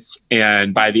experience.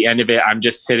 And by the end of it, I'm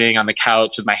just sitting on the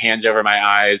couch with my hands over my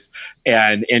eyes.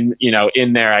 And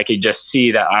in there, I could just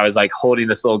see that I was like holding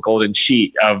this little golden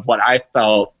sheet of what I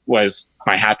felt was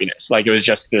my happiness. Like it was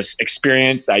just this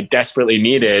experience that I desperately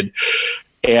needed.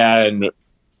 And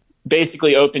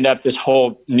basically opened up this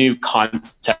whole new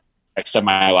context of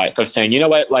my life of saying, you know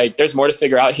what, like there's more to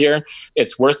figure out here.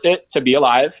 It's worth it to be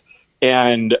alive.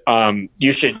 And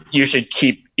you should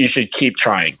keep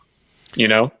trying, you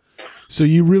know? So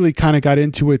you really kind of got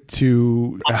into it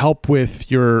to help with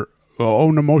your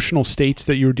own emotional states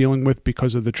that you were dealing with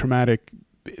because of the traumatic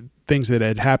things that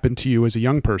had happened to you as a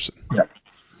young person.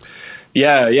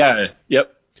 Yeah.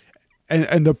 Yep.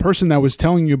 And the person that was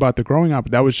telling you about the growing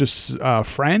up, that was just a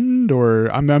friend, or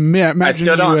I'm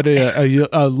imagining you at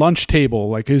a lunch table.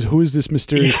 Like, who is this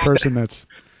mysterious person that's...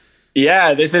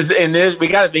 Yeah, we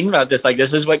got to think about this. Like,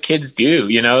 this is what kids do.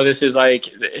 You know, this is like,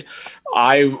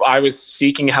 I was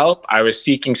seeking help. I was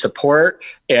seeking support,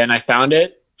 and I found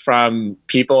it from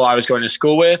people I was going to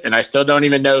school with, and I still don't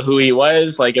even know who he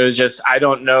was. Like, it was just, I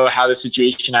don't know how the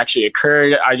situation actually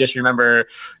occurred. I just remember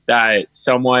that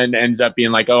someone ends up being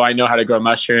like, oh, I know how to grow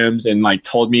mushrooms, and like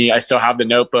told me. I still have the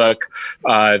notebook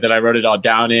that I wrote it all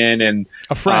down in. And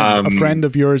a friend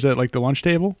of yours at like the lunch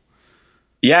table?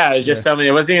 Yeah, it was just someone.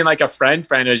 It wasn't even like a friend.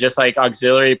 It was just like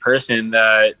auxiliary person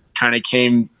that kind of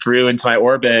came through into my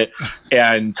orbit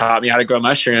and taught me how to grow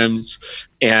mushrooms.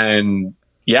 And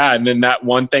yeah, and then that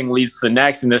one thing leads to the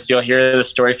next. And you'll hear the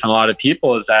story from a lot of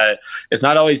people, is that it's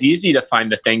not always easy to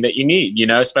find the thing that you need, you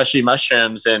know, especially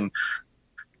mushrooms, and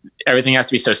everything has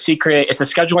to be so secret. It's a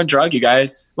Schedule I drug, you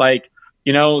guys. Like,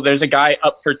 you know, there's a guy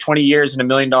up for 20 years and $1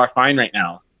 million fine right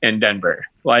now in Denver.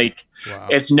 Like, wow.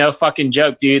 It's no fucking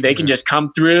joke, dude. They can just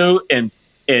come through and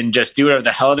just do whatever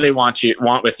the hell they want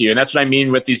with you. And that's what I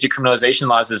mean with these decriminalization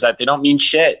laws, is that they don't mean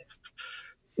shit.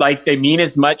 Like, they mean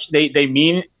as much, they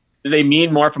mean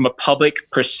more from a public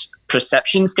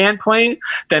perception standpoint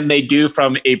than they do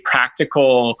from a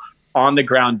practical, on the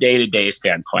ground, day-to-day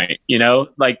standpoint. You know,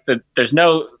 like there's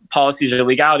no policies or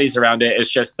legalities around it.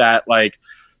 It's just that, like,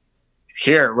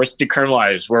 here, we're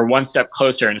decriminalized. We're one step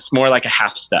closer, and it's more like a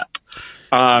half step.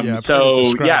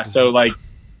 So like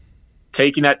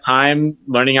taking that time,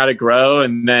 learning how to grow,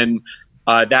 and then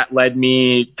that led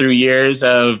me through years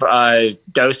of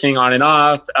dosing on and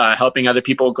off, helping other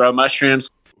people grow mushrooms.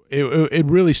 It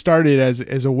really started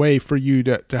as a way for you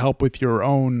to help with your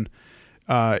own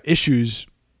issues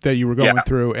that you were going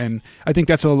through. And I think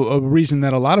that's a reason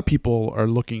that a lot of people are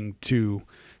looking to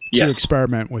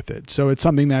experiment with it. So it's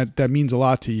something that means a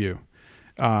lot to you,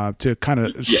 to kind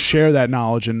of share that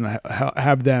knowledge and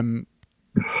have them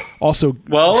also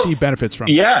see benefits from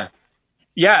it.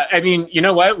 Yeah. I mean, you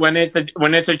know what, when it's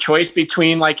a choice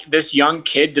between like this young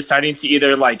kid deciding to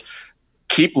either like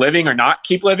keep living or not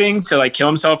keep living, to like kill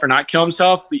himself or not kill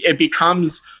himself, it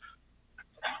becomes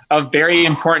a very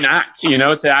important act. You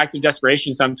know, it's an act of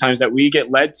desperation sometimes that we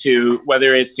get led to,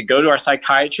 whether it's to go to our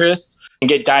psychiatrist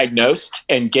get diagnosed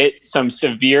and get some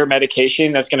severe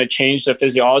medication that's going to change the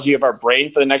physiology of our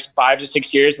brain for the next 5 to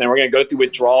 6 years. And then we're going to go through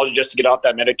withdrawal just to get off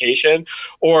that medication.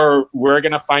 Or we're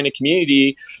going to find a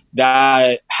community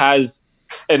that has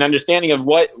an understanding of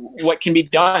what can be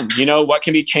done, what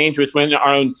can be changed within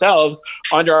our own selves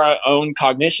under our own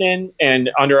cognition and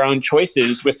under our own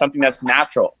choices with something that's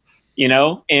natural.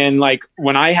 And like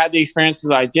when I had the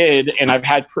experiences I did, and I've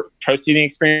had proceeding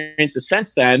experiences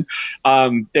since then,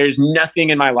 there's nothing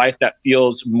in my life that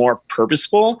feels more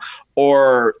purposeful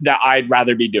or that I'd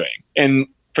rather be doing. And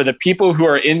for the people who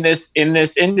are in this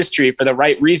industry for the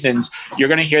right reasons, you're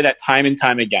going to hear that time and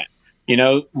time again.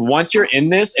 Once you're in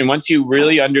this and once you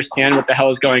really understand what the hell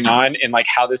is going on and like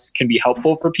how this can be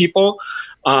helpful for people,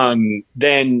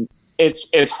 then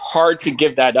it's hard to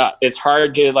give that up. It's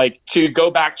hard to go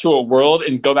back to a world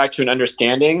and go back to an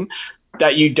understanding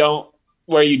that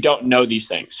where you don't know these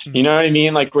things. You know what I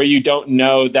mean? Like where you don't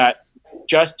know that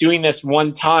just doing this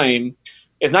one time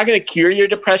is not going to cure your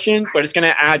depression, but it's going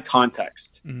to add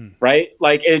context, right?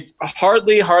 Like it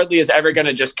hardly is ever going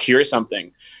to just cure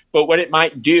something. But what it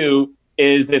might do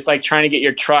is it's like trying to get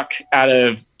your truck out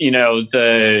of,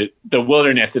 the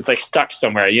wilderness. It's like stuck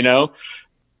somewhere,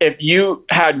 If you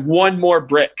had one more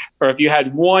brick or if you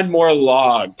had one more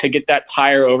log to get that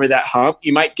tire over that hump,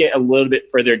 you might get a little bit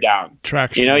further down.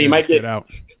 Traction. You might get out.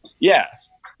 Yeah.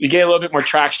 You get a little bit more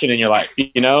traction in your life,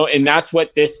 and that's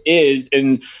what this is.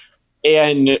 And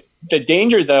the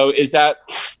danger though, is that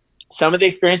some of the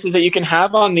experiences that you can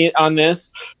have on this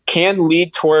can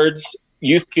lead towards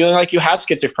you feeling like you have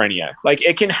schizophrenia. Like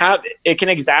it can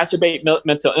exacerbate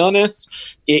mental illness.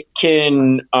 It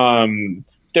can,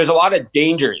 there's a lot of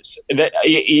dangers that,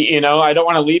 I don't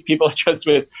want to leave people just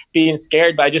with being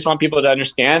scared, but I just want people to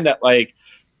understand that like,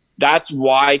 that's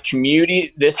why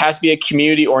this has to be a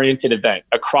community oriented event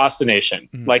across the nation.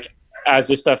 Like as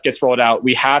this stuff gets rolled out,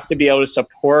 we have to be able to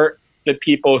support the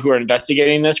people who are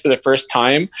investigating this for the first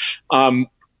time,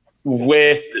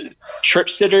 with trip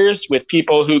sitters, with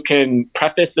people who can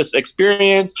preface this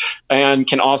experience and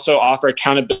can also offer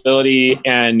accountability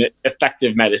and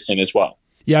effective medicine as well.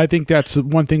 Yeah, I think that's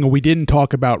one thing we didn't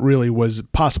talk about really was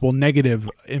possible negative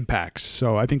impacts.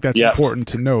 So I think that's important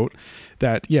to note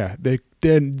that,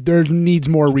 there needs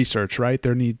more research, right?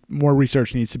 More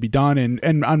research needs to be done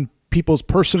and on people's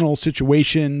personal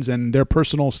situations and their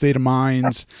personal state of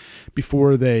minds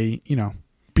before they,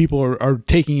 people are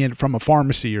taking it from a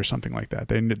pharmacy or something like that.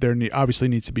 There obviously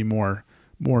needs to be more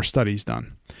studies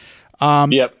done.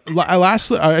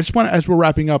 Lastly, I just want to, as we're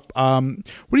wrapping up,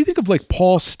 what do you think of like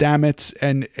Paul Stamets?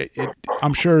 And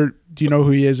I'm sure, do you know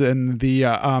who he is? And the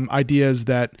ideas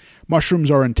that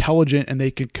mushrooms are intelligent and they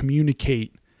can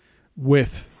communicate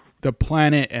with the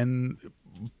planet and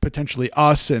potentially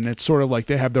us. And it's sort of like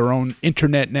they have their own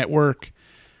internet network.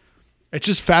 It's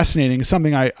just fascinating. It's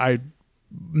something I'm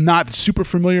not super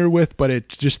familiar with, but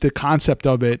it's just the concept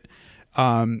of it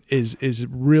is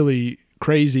really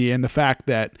crazy. And the fact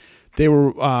that they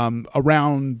were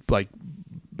around like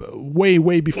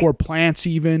way before plants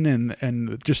even,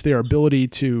 and just their ability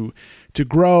to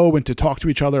grow and to talk to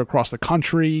each other across the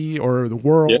country or the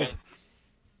world.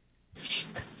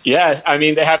 Yeah, I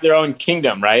mean, they have their own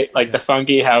kingdom, right? Like the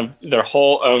fungi have their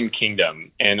whole own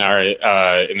kingdom in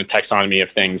the taxonomy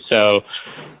of things. So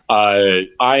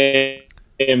I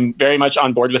am very much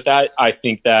on board with that. I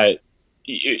think that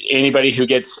anybody who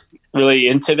gets really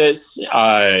into this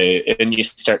and you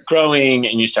start growing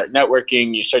and you start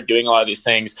networking, you start doing a lot of these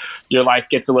things, your life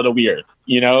gets a little weird,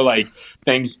 like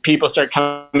people start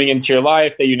coming into your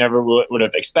life that you never would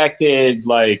have expected.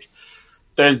 Like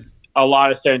there's a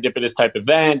lot of serendipitous type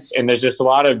events and there's just a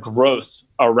lot of growth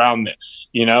around this,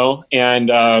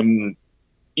 and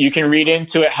you can read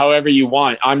into it however you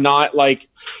want. I'm not like,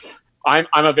 I'm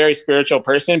a very spiritual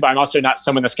person, but I'm also not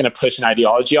someone that's going to push an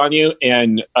ideology on you.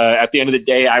 And at the end of the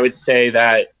day, I would say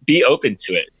that be open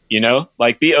to it,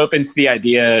 like be open to the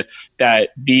idea that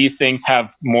these things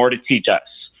have more to teach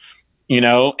us,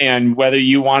 and whether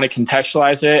you want to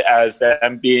contextualize it as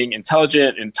them being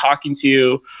intelligent and talking to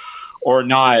you or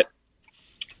not,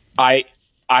 I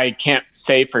can't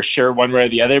say for sure one way or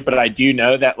the other, but I do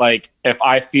know that like, if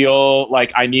I feel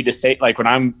like I need to say, like when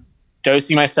I'm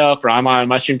dosing myself or I'm on a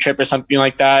mushroom trip or something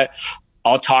like that,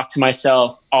 I'll talk to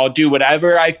myself. I'll do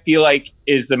whatever I feel like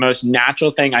is the most natural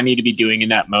thing I need to be doing in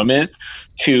that moment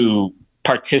to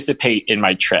participate in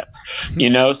my trip,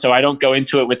 So I don't go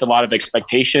into it with a lot of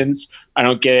expectations. I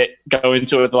don't go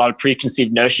into it with a lot of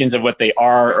preconceived notions of what they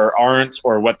are or aren't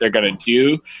or what they're going to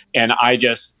do. And I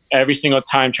just every single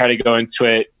time try to go into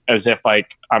it as if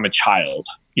like I'm a child,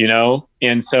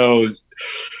 And so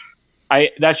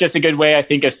that's just a good way, I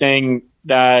think, of saying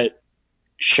that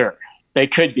Sure. They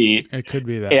could be. It could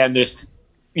be that. And there's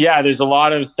a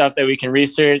lot of stuff that we can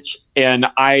research. And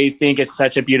I think it's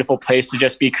such a beautiful place to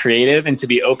just be creative and to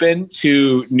be open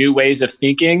to new ways of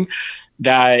thinking,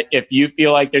 that if you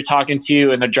feel like they're talking to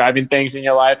you and they're driving things in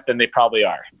your life, then they probably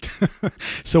are.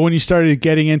 So when you started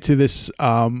getting into this, you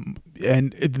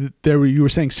were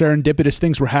saying serendipitous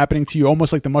things were happening to you,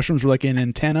 almost like the mushrooms were like an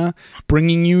antenna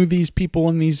bringing you these people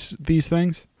and these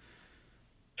things?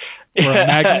 Or a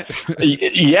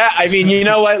magnet? Yeah. I mean, you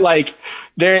know what, like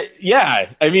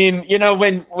I mean, you know,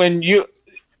 when you,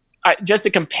 just to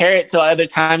compare it to other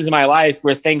times in my life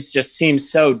where things just seem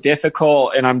so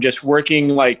difficult and I'm just working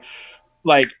like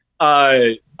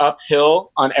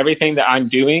uphill on everything that I'm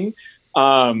doing.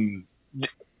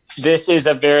 This is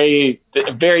a very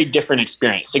different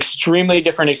experience, extremely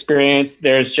different experience.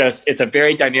 It's a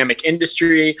very dynamic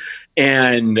industry,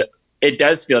 and it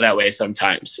does feel that way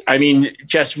sometimes. I mean,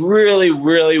 just really,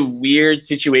 really weird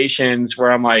situations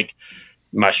where I'm like,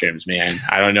 mushrooms, man.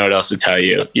 I don't know what else to tell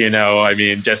you. You know, I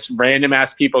mean, just random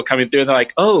ass people coming through and they're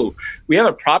like, oh, we have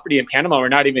a property in Panama we're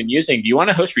not even using. Do you want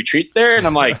to host retreats there? And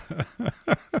I'm like,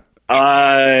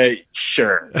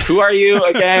 sure. Who are you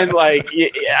again? Like,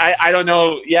 I don't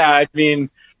know. Yeah. I mean,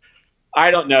 I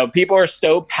don't know. People are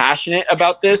so passionate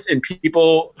about this, and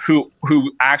people who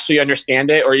actually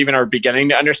understand it or even are beginning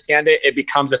to understand it, it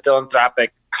becomes a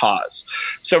philanthropic cause.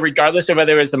 So regardless of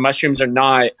whether it's the mushrooms or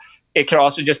not, it could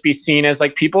also just be seen as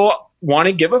like people want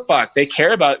to give a fuck. We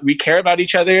care about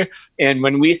each other. And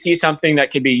when we see something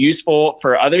that could be useful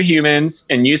for other humans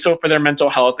and useful for their mental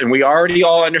health, and we already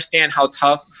all understand how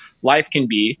tough life can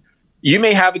be, you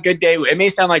may have a good day. It may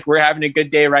sound like we're having a good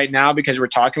day right now because we're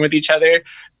talking with each other.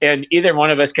 And either one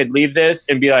of us could leave this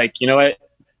and be like, you know what?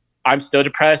 I'm still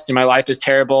depressed and my life is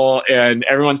terrible and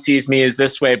everyone sees me as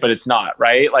this way, but it's not,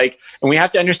 right? Like, and we have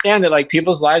to understand that like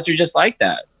people's lives are just like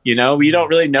that. You know, we don't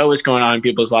really know what's going on in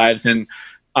people's lives. And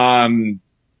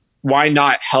why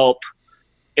not help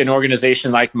an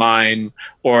organization like mine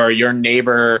or your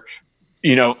neighbor,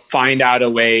 you know, find out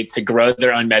a way to grow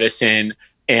their own medicine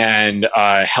and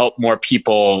help more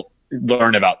people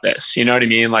learn about this. You know what I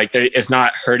mean? Like it's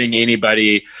not hurting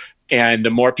anybody. And the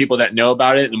more people that know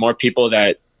about it, the more people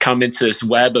that come into this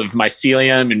web of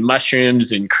mycelium and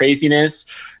mushrooms and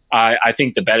craziness, I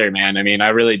think the better, man. I mean, I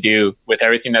really do. With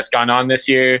everything that's gone on this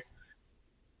year,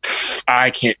 I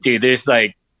can't, dude, there's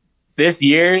like, this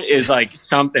year is like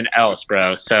something else,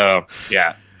 bro. So,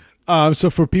 yeah. So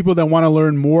for people that want to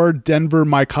learn more,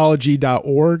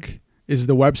 denvermycology.org is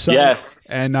the website. Yeah.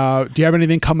 And do you have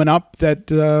anything coming up that,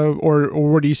 or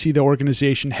where do you see the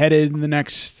organization headed in the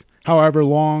next however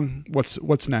long?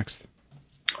 What's next?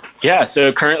 Yeah,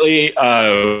 so currently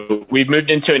we've moved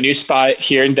into a new spot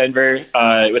here in Denver.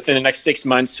 Within the next 6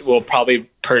 months, we'll probably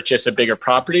purchase a bigger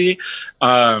property.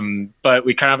 But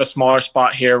we kind of have a smaller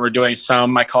spot here. We're doing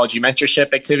some mycology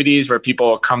mentorship activities where people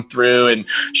will come through and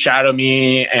shadow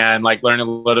me and like learn a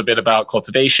little bit about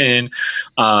cultivation.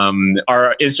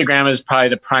 Our Instagram is probably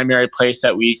the primary place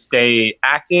that we stay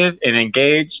active and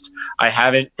engaged. I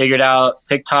haven't figured out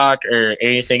TikTok or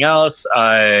anything else.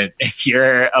 If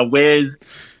you're a whiz,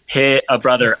 hit a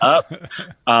brother up.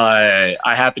 I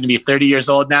happen to be 30 years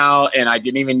old now, and I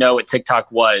didn't even know what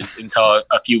TikTok was until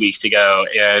a few weeks ago.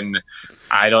 And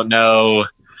I don't know.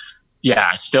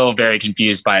 Yeah, still very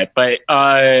confused by it. But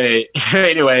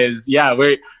anyways, yeah,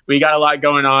 we got a lot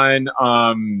going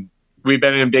on. We've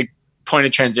been in a big point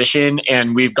of transition,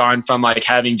 and we've gone from like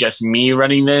having just me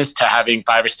running this to having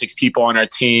 5 or 6 people on our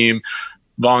team,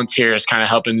 volunteers kind of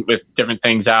helping with different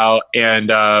things out. And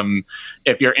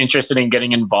if you're interested in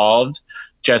getting involved,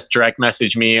 just direct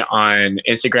message me on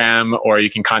Instagram, or you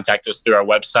can contact us through our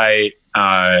website,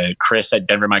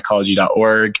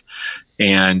 chris@denvermycology.org.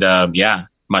 And yeah,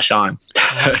 mush on.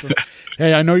 Awesome.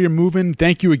 Hey, I know you're moving.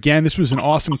 Thank you again. This was an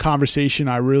awesome conversation.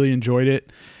 I really enjoyed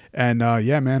it. And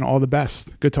yeah, man, all the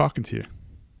best. Good talking to you.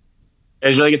 It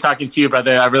was really good talking to you,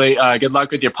 brother. I really good luck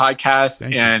with your podcast.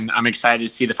 Thank you. I'm excited to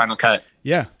see the final cut.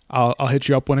 Yeah, I'll hit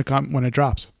you up when it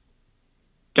drops.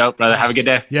 Dope, brother. Have a good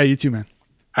day. Yeah, you too, man.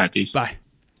 All right, peace. Bye.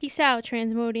 Peace out,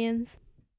 Transmodians.